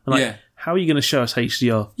HDR. Like, how are you going to show us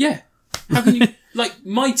HDR? Yeah. How can you... Like,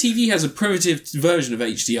 my TV has a primitive version of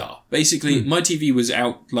HDR. Basically, my TV was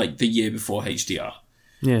out, like, the year before HDR.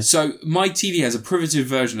 Yeah. So, my TV has a primitive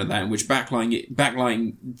version of that in which it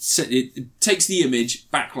takes the image,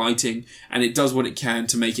 backlighting, and it does what it can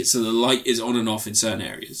to make it so the light is on and off in certain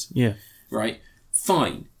areas. Yeah. Right?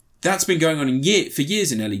 Fine. That's been going on for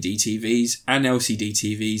years in LED TVs and LCD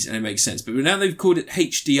TVs, and it makes sense. But now they've called it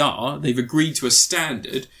HDR, they've agreed to a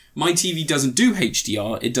standard. My TV doesn't do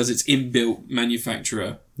HDR, it does its inbuilt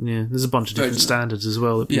manufacturer. Yeah, there's a bunch of different standards as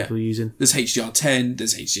well that people are using. There's HDR10,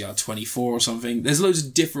 there's HDR24 or something. There's loads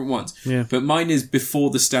of different ones. Yeah. But mine is before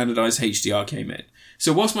the standardized HDR came in.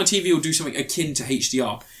 So whilst my TV will do something akin to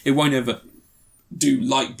HDR, it won't ever do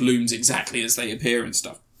light blooms exactly as they appear and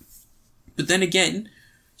stuff. But then again,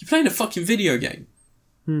 you're playing a fucking video game.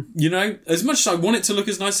 You know? As much as I want it to look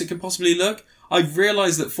as nice as it can possibly look, I've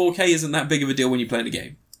realised that 4K isn't that big of a deal when you're playing a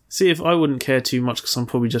game. See, if I wouldn't care too much, because I'm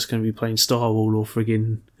probably just going to be playing Star Wars or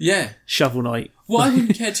friggin' Shovel Knight. Well, I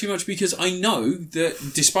wouldn't care too much because I know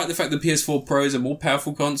that despite the fact that PS4 Pro is a more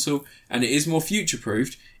powerful console and it is more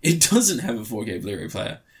future-proofed, it doesn't have a 4K Blu-ray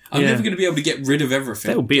player. I'm never going to be able to get rid of everything.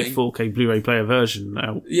 There'll be a 4K Blu-ray player version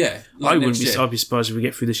now. Yeah. I'd be surprised if we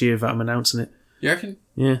get through this year without them announcing it. You reckon?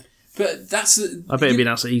 Yeah. But that's... I bet it'll be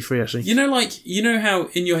announced at E3, actually. You know how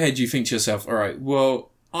in your head you think to yourself, all right, well...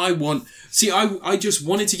 I just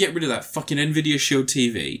wanted to get rid of that fucking Nvidia Shield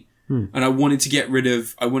TV, and I wanted to get rid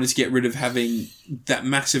of having that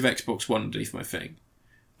massive Xbox One underneath my thing.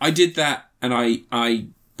 I did that, and I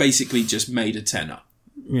basically just made a tenner.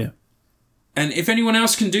 Yeah. And if anyone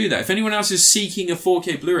else can do that, if anyone else is seeking a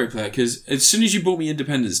 4K Blu-ray player, because as soon as you bought me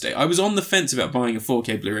Independence Day, I was on the fence about buying a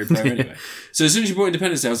 4K Blu-ray player anyway. So as soon as you bought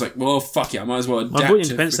Independence Day, I was like, well, fuck it, I might as well adapt. I bought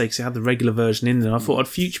Independence Day because it had the regular version in there. I thought I'd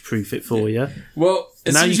future-proof it for you. Well,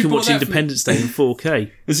 now you can watch Independence Day in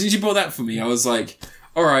 4K. As soon as you bought that for me, I was like,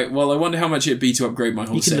 all right, well, I wonder how much it'd be to upgrade my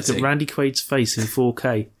whole setting. You can look at Randy Quaid's face in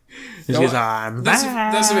 4K. He goes, I'm back.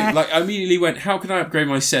 That's the thing. Like, I immediately went, how can I upgrade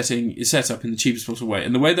my setup in the cheapest possible way?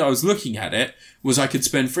 And the way that I was looking at it was I could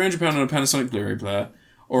spend £300 on a Panasonic Blu-ray player,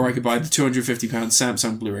 or I could buy the £250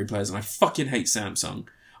 Samsung Blu-ray players, and I fucking hate Samsung.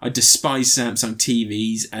 I despise Samsung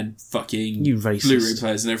TVs and fucking Blu-ray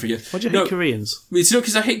players and everything. Why do you hate Koreans? It's not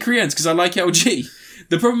because I hate Koreans, because I like LG.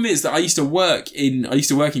 The problem is that I used to work in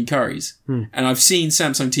Currys, and I've seen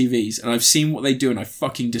Samsung TVs, and I've seen what they do, and I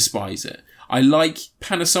fucking despise it. I like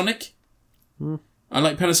Panasonic. I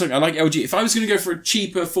like LG. If I was going to go for a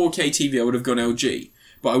cheaper 4K TV, I would have gone LG.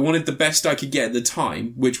 But I wanted the best I could get at the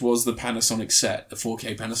time, which was the Panasonic set, the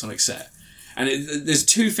 4K Panasonic set. And there's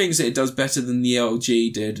two things that it does better than the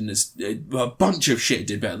LG did, and there's a bunch of shit it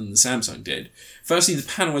did better than the Samsung did. Firstly, the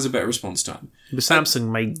panel has a better response time. But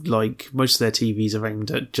Samsung made, like, most of their TVs are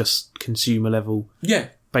aimed at just consumer level,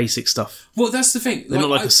 basic stuff. Well, that's the thing. They're not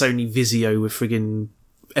like a Sony Vizio with friggin'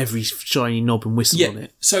 every shiny knob and whistle on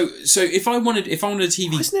it. So if I wanted a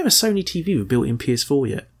TV... Why isn't there a Sony TV with built-in PS4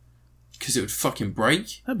 yet? Because it would fucking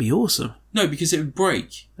break. That'd be awesome. No, because it would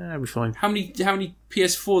break. That'd be fine. How many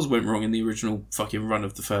PS4s went wrong in the original fucking run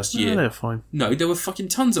of the first year? No, they were fine. No, there were fucking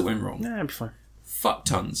tons that went wrong. That'd be fine. Fuck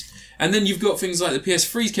tons. And then you've got things like the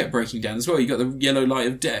PS3s kept breaking down as well. You've got the yellow light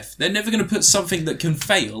of death. They're never going to put something that can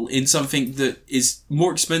fail in something that is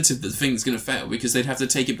more expensive than the thing that's going to fail, because they'd have to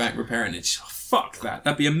take it back, repair it, and it's... Fuck that.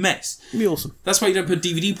 That'd be a mess. It'd be awesome. That's why you don't put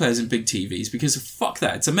DVD players in big TVs, because fuck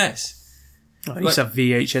that. It's a mess. I used to have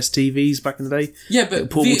VHS TVs back in the day. Yeah, but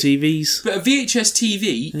portable TVs. But a VHS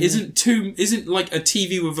TV isn't like a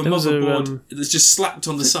TV with a motherboard that's just slapped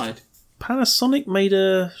on the side. Panasonic made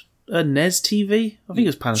a NES TV. I think it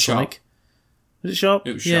was Panasonic. Sharp. Was it Sharp?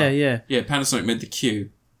 It was Sharp. Yeah. Yeah, Panasonic made the Q.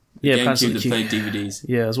 Yeah, GameCube Panasonic that played DVDs.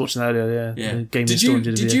 Yeah, I was watching that earlier. Yeah. Game Did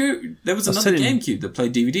you? There was another GameCube that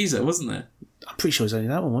played DVDs, though, wasn't there? I'm pretty sure it was only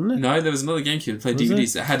that one, wasn't it? No, there was another GameCube that played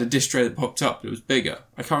DVDs that had a disc tray that popped up. It was bigger.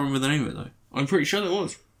 I can't remember the name of it though. I'm pretty sure there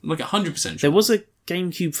was. I'm like 100% sure. There was a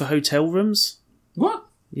GameCube for hotel rooms. What?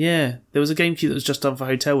 Yeah, there was a GameCube that was just done for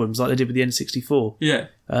hotel rooms, like they did with the N64. Yeah.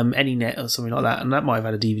 AnyNet or something like that, and that might have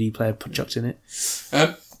had a DVD player chucked in it.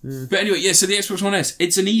 But anyway, yeah, so the Xbox One S,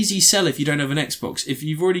 it's an easy sell if you don't have an Xbox. If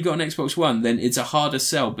you've already got an Xbox One, then it's a harder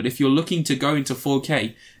sell. But if you're looking to go into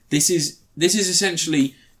 4K, this is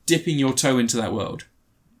essentially dipping your toe into that world.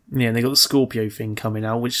 Yeah, and they got the Scorpio thing coming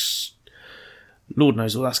out, which Lord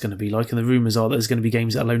knows what that's going to be like, and the rumours are that there's going to be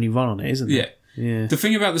games that'll only run on it, isn't there? Yeah. The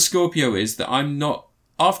thing about the Scorpio is that I'm not...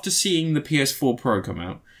 After seeing the PS4 Pro come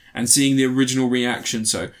out, and seeing the original reaction,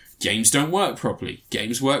 so games don't work properly.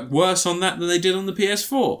 Games work worse on that than they did on the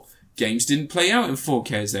PS4. Games didn't play out in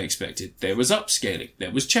 4K as they expected. There was upscaling.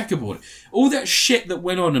 There was checkerboard. All that shit that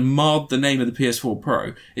went on and marred the name of the PS4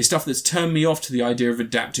 Pro is stuff that's turned me off to the idea of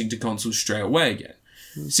adapting to consoles straight away again.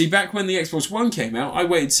 See, back when the Xbox One came out, I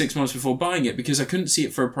waited 6 months before buying it because I couldn't see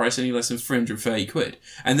it for a price any less than 330 quid.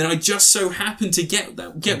 And then I just so happened to get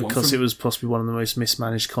one. Because it was possibly one of the most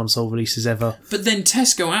mismanaged console releases ever. But then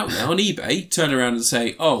Tesco out there on eBay turn around and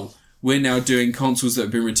say, oh, we're now doing consoles that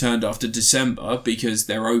have been returned after December because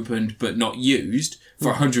they're opened but not used for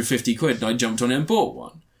 150 quid, and I jumped on it and bought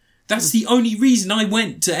one. That's the only reason I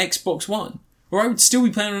went to Xbox One. Or I would still be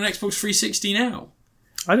playing on Xbox 360 now.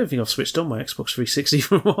 I don't think I've switched on my Xbox 360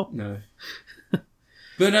 for a while. No.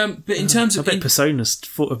 But in terms of... I bet Persona's the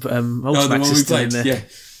Ultimax one is we still played, in there.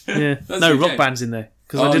 yeah. Yeah. No, Rock Band's in there.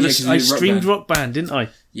 Because I streamed Rock Band, didn't I?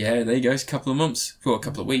 Yeah, there you go. It's a couple of months. Well, a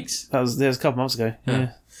couple of weeks. That was a couple of months ago.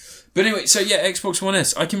 Yeah. But anyway, so yeah, Xbox One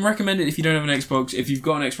S. I can recommend it if you don't have an Xbox. If you've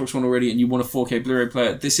got an Xbox One already and you want a 4K Blu-ray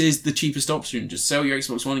player, this is the cheapest option. Just sell your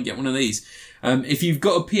Xbox One and get one of these. If you've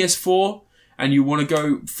got a PS4 and you want to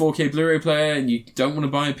go 4K Blu-ray player and you don't want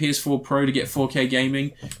to buy a PS4 Pro to get 4K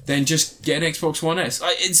gaming, then just get an Xbox One S.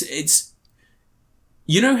 It's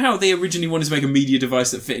you know how they originally wanted to make a media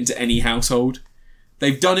device that fit into any household?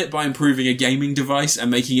 They've done it by improving a gaming device and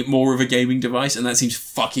making it more of a gaming device, and that seems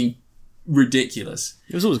fucking ridiculous.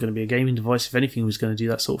 It was always going to be a gaming device if anything was going to do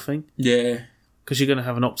that sort of thing. Yeah. Because you're going to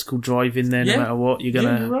have an optical drive in there no matter what. You're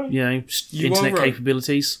going to, right. internet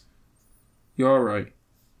capabilities. You are right.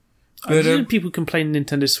 But, people complain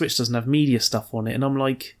Nintendo Switch doesn't have media stuff on it, and I'm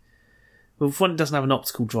like, well, for one, it doesn't have an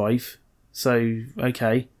optical drive, so,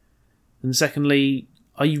 okay. And secondly,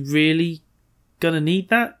 are you really going to need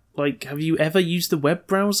that? Like, have you ever used the web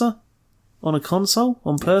browser on a console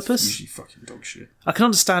on purpose? It's usually fucking dog shit. I can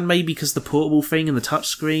understand maybe because the portable thing and the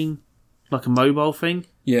touchscreen, like a mobile thing.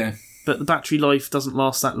 Yeah. But the battery life doesn't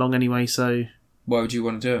last that long anyway, so... Why would you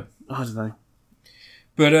want to do it? I don't know.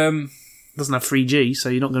 But, It doesn't have 3G, so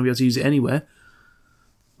you're not going to be able to use it anywhere.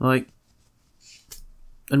 Like...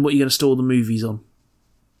 And what are you going to store the movies on?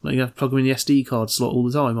 Like, you have to plug them in the SD card slot all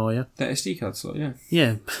the time, are you? That SD card slot, yeah.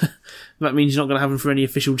 Yeah. That means you're not going to have them for any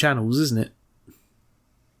official channels, isn't it?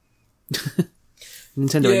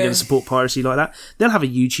 Nintendo ain't going to support piracy like that. They'll have a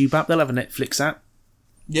YouTube app, they'll have a Netflix app.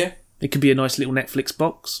 Yeah. It could be a nice little Netflix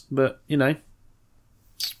box, but, you know,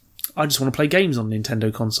 I just want to play games on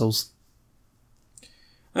Nintendo consoles.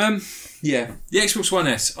 Yeah. The Xbox One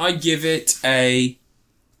S, I give it a...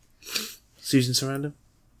 Susan Sarandon?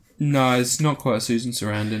 No, it's not quite a Susan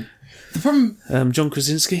Sarandon. The problem... John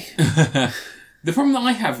Krasinski? The problem that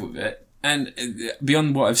I have with it, and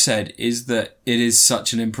beyond what I've said, is that it is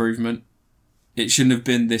such an improvement. It shouldn't have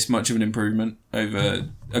been this much of an improvement over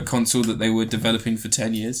a console that they were developing for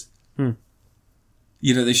 10 years.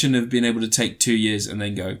 You know, they shouldn't have been able to take 2 years and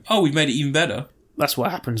then go, oh, we've made it even better. That's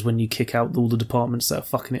what happens when you kick out all the departments that are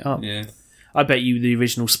fucking it up. Yeah. I bet you the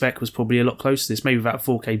original spec was probably a lot closer to this, maybe without a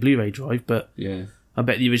 4K Blu-ray drive, but yeah, I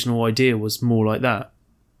bet the original idea was more like that.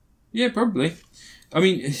 Yeah, probably. I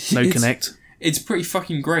mean... No Kinect. It's pretty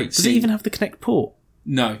fucking great. Does it even have the Kinect port?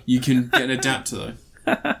 No, you can get an adapter though.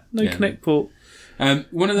 No Kinect port.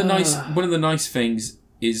 One of the nice things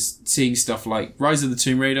is seeing stuff like Rise of the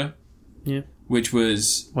Tomb Raider. Yeah. Which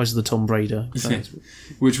was... Rise of the Tomb Raider.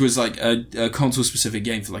 Which was like a console-specific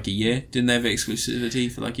game for like a year. Didn't they have exclusivity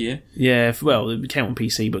for like a year? Yeah, well, it came on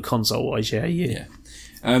PC, but console-wise, yeah, a year. Yeah.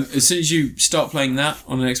 As soon as you start playing that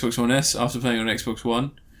on an Xbox One S, after playing on an Xbox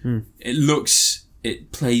One,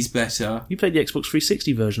 it plays better. You played the Xbox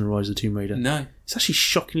 360 version of Rise of the Tomb Raider? No. It's actually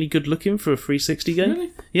shockingly good looking for a 360 game.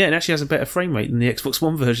 Really? Yeah, it actually has a better frame rate than the Xbox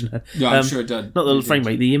One version had. Yeah, I'm sure it did. Not the frame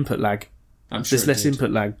rate, the input lag. I'm sure there's less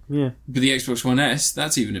input lag. Yeah. But the Xbox One S,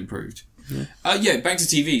 that's even improved. Yeah. Back to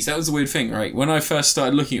TVs. That was the weird thing, right? When I first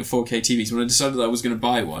started looking at 4K TVs, when I decided that I was going to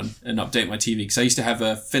buy one and update my TV, because I used to have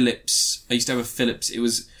a Philips. It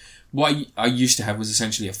was... What I used to have was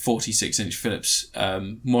essentially a 46-inch Philips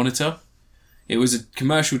monitor. It was a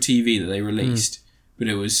commercial TV that they released, but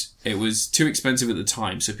it was too expensive at the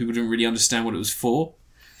time, so people didn't really understand what it was for.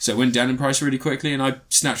 So it went down in price really quickly, and I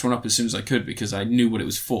snatched one up as soon as I could because I knew what it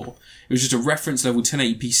was for. It was just a reference level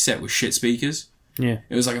 1080p set with shit speakers. Yeah.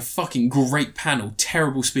 It was like a fucking great panel,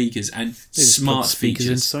 terrible speakers, and smart speakers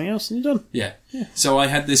into something else, and you're done. Yeah. So I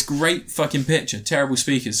had this great fucking picture, terrible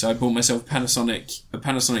speakers. So I bought myself a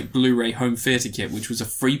Panasonic Blu-ray home theatre kit, which was a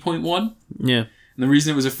 3.1. Yeah. And the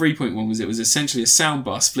reason it was a 3.1 was it was essentially a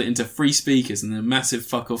soundbar split into 3 speakers and then a massive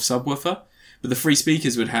fuck-off subwoofer. But the 3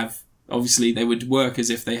 speakers would have, obviously, they would work as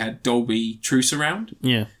if they had Dolby True Surround.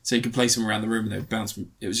 Yeah. So you could place them around the room and they would bounce.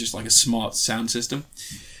 It was just like a smart sound system.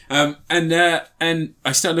 And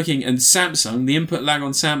I started looking, and Samsung, the input lag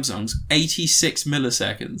on Samsung's 86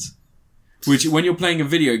 milliseconds. Which, when you're playing a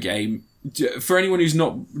video game, for anyone who's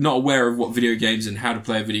not aware of what video games and how to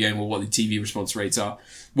play a video game or what the TV response rates are,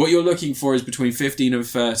 what you're looking for is between 15 and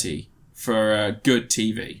 30 for a good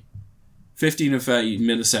TV. 15 and 30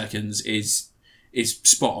 milliseconds is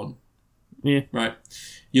spot on. Yeah. Right?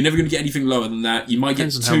 You're never going to get anything lower than that. You might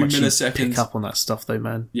get 2 milliseconds. You pick up on that stuff, though,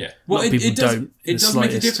 man. Yeah. Well, it does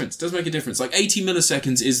make a difference. It does make a difference. Like 80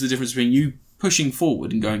 milliseconds is the difference between you pushing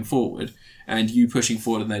forward and going forward, and you pushing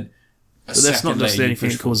forward and then but that's not just the only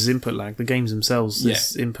thing that causes input lag. The games themselves,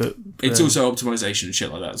 this input... It's also optimization and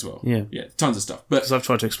shit like that as well. Yeah. Yeah, tons of stuff. But because I've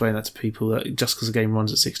tried to explain that to people, that just because a game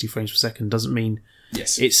runs at 60 frames per second doesn't mean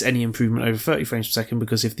yes, it's any improvement over 30 frames per second,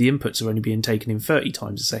 because if the inputs are only being taken in 30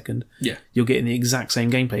 times a second, you're getting the exact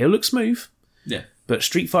same gameplay. It'll look smooth. Yeah. But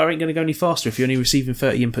Street Fighter ain't going to go any faster if you're only receiving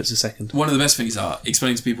 30 inputs a second. One of the best things are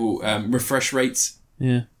explaining to people refresh rates.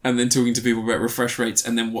 Yeah. And then talking to people about refresh rates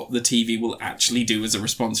and then what the TV will actually do as a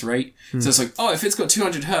response rate. So it's like, if it's got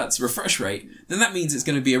 200 hertz refresh rate, then that means it's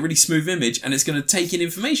going to be a really smooth image and it's going to take in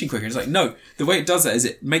information quicker. It's like, no, the way it does that is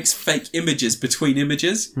it makes fake images between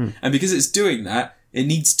images. And because it's doing that, it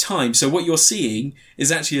needs time. So what you're seeing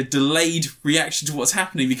is actually a delayed reaction to what's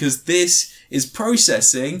happening because this is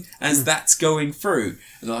processing as that's going through.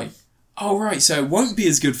 And like, oh, right, so it won't be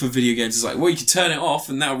as good for video games. It's like, well, you can turn it off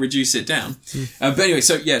and that'll reduce it down. But anyway,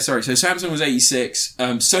 so Samsung was 86,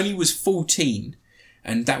 Sony was 14,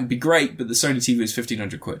 and that would be great, but the Sony TV was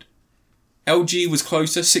 1,500 quid. LG was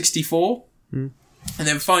closer, 64. And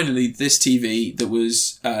then finally, this TV that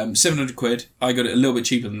was 700 quid, I got it a little bit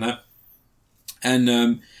cheaper than that. And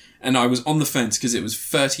I was on the fence because it was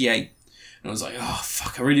 38. And I was like, oh,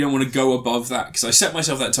 fuck, I really don't want to go above that. Because I set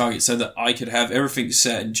myself that target so that I could have everything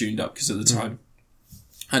set and tuned up. Because at the time,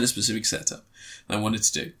 I had a specific setup I wanted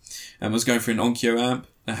to do. I was going for an Onkyo amp.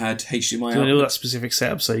 I had HDMI all that specific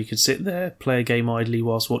setup so you could sit there, play a game idly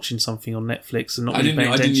whilst watching something on Netflix and not really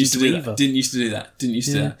paying attention to either. Didn't used to do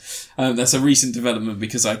that. That's a recent development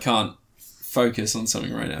because I can't focus on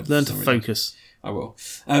something right now. Learn to focus. I will.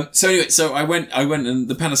 So anyway, I went and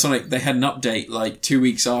the Panasonic, they had an update like 2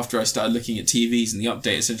 weeks after I started looking at TVs, and the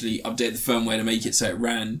update essentially updated the firmware to make it so it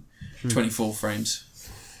ran 24 frames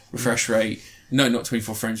refresh rate. No, not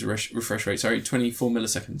 24 frames refresh rate, sorry, 24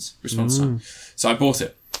 milliseconds response time. So I bought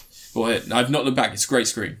it. I've not looked back. It's a great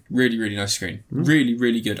screen. Really, really nice screen. Really,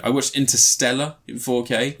 really good. I watched Interstellar in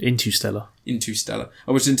 4K. Interstellar.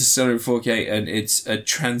 I watched Interstellar in 4K, and it's a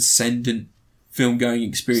transcendent film-going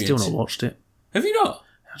experience. Still not watched it. Have you not?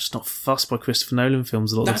 I'm just not fussed by Christopher Nolan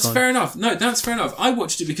films a lot of the time. That's fair enough. No, that's fair enough. I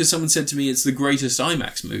watched it because someone said to me it's the greatest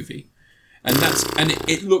IMAX movie. And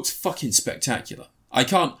it looks fucking spectacular.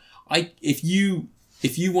 If you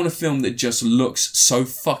want a film that just looks so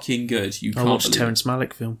fucking good, you can't. I watched a Terrence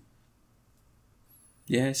Malick film.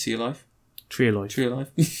 Yeah, Sea Alive. Tree Alive.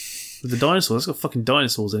 With the dinosaurs. It's got fucking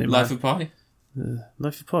dinosaurs in it, Life of Pi.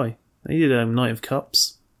 Life of Pi. They did Night of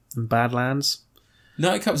Cups and Badlands.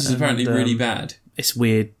 Night of Cups is apparently really bad. It's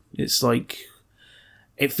weird. It's like...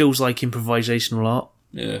 It feels like improvisational art.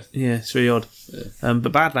 Yeah. Yeah, it's really odd. Yeah.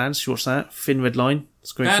 But Badlands, you watch that? Thin Red Line.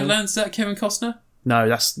 It's a great Badlands, is that Kevin Costner? No,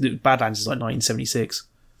 Badlands is like 1976.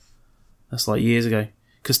 That's like years ago.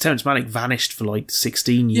 Because Terrence Malick vanished for like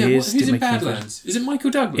 16 years. Who's in Badlands? Is it Michael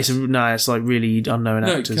Douglas? It's like really unknown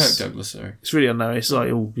actors. No, Kirk Douglas, sorry. It's really unknown. It's like,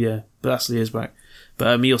 but that's years back.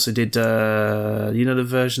 But he also did, the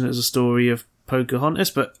version that was a story of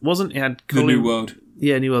Pocahontas, but wasn't. It had The New World.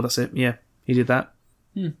 Yeah, New World, that's it. Yeah, he did that.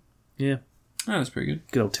 Yeah. Oh, that's pretty good.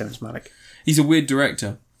 Good old Terrence Malick. He's a weird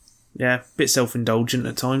director. Yeah, bit self-indulgent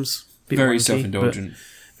at times. Very self-indulgent.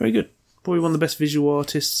 Very good. Probably one of the best visual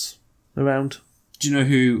artists around. Do you know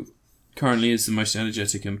who currently is the most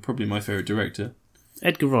energetic and probably my favourite director?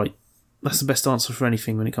 Edgar Wright. That's the best answer for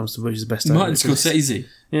anything when it comes to who's the best Martin Scorsese.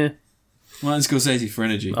 Yeah. Martin Scorsese for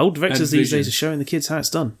energy. Old directors these days are showing the kids how it's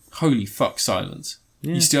done. Holy fuck, silence.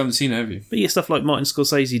 Yeah. You still haven't seen it, have you? But you get stuff like Martin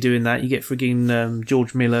Scorsese doing that. You get frigging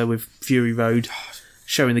George Miller with Fury Road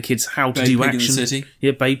showing the kids how to do action. Pig in the City.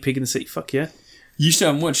 Yeah, Babe Pig in the City. Fuck yeah. You still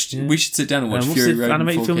haven't watched... Yeah. We should sit down and watch Fury Road.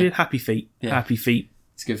 Animated film did? Happy Feet. Yeah. Happy Feet.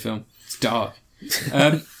 It's a good film. It's dark.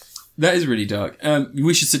 That is really dark.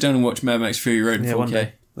 We should sit down and watch Mad Max Fury Road in 4K. One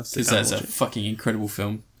day. Because that's a fucking incredible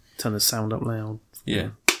film. Turn the sound up loud. Yeah.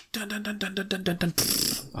 Dun, dun, dun, dun, dun, dun, dun, dun.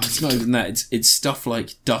 Oh, it's not even that. It's stuff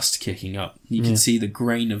like dust kicking up. You can see the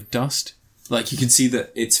grain of dust Like, you can see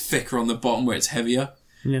that it's thicker on the bottom where it's heavier.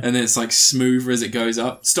 Yeah. And then it's like smoother as it goes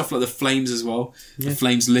up. Stuff like the flames as well. Yeah. The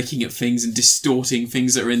flames licking at things and distorting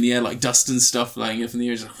things that are in the air, like dust and stuff flying up in the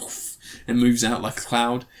air. It's like, whoosh, and moves out like a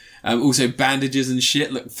cloud. Also, bandages and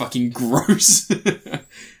shit look fucking gross.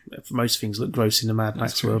 Most things look gross in the Mad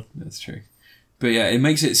Max world. That's true. But yeah, it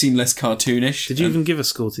makes it seem less cartoonish. Did you even give a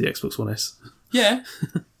score to the Xbox One S? Yeah,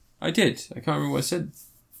 I did. I can't remember what I said.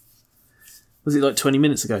 Was it like 20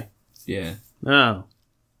 minutes ago? Yeah. Oh.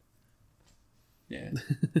 Yeah.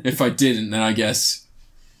 If I didn't, then I guess.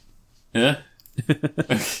 Yeah.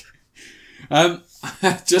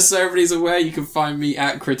 Just so everybody's aware, you can find me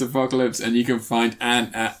at Critapocalypse and you can find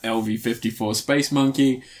Anne at LV54 Space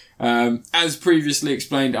Monkey. As previously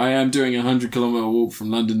explained, I am doing a 100-kilometre walk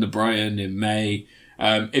from London to Brighton in May.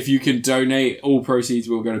 If you can donate, all proceeds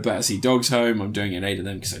will go to Battersea Dogs Home. I'm doing an aid of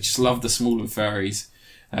them because I just love the smaller furries,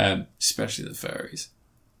 especially the furries.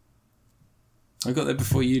 I got there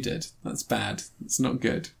before you did. That's bad. It's not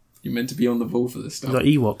good. You're meant to be on the ball for this stuff. Like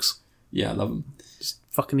Ewoks. Yeah, I love them. Just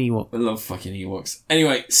fucking Ewok. I love fucking Ewoks.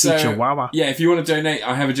 Anyway, so Chihuahua. Yeah, if you want to donate,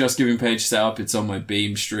 I have a Just Giving page set up. It's on my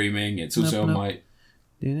Beam streaming. It's also on my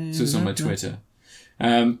Twitter.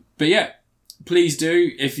 But yeah, please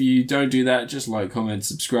do. If you don't do that, just like, comment,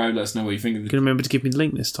 subscribe. Let us know what you think of the Can you remember to give me the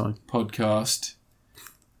link this time? podcast.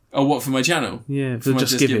 Oh, what, for my channel? Yeah, for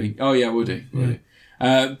Just Giving. Oh yeah, we'll do.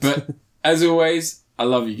 But as always, I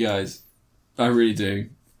love you guys. I really do.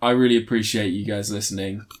 I really appreciate you guys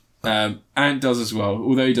listening. Ant does as well,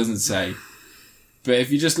 although he doesn't say. But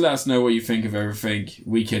if you just let us know what you think of everything,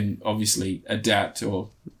 we can obviously adapt or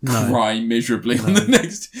cry miserably on the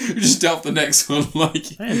next. Just doubt the next one. Like,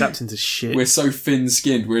 I ain't adapting to shit. We're so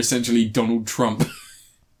thin-skinned. We're essentially Donald Trump.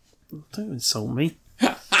 Don't insult me.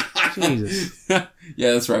 Jesus. Yeah,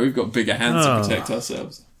 that's right. We've got bigger hands to protect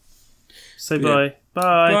ourselves. Say bye.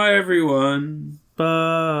 Bye. Bye, everyone.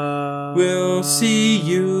 Bye. We'll see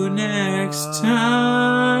you next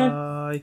time.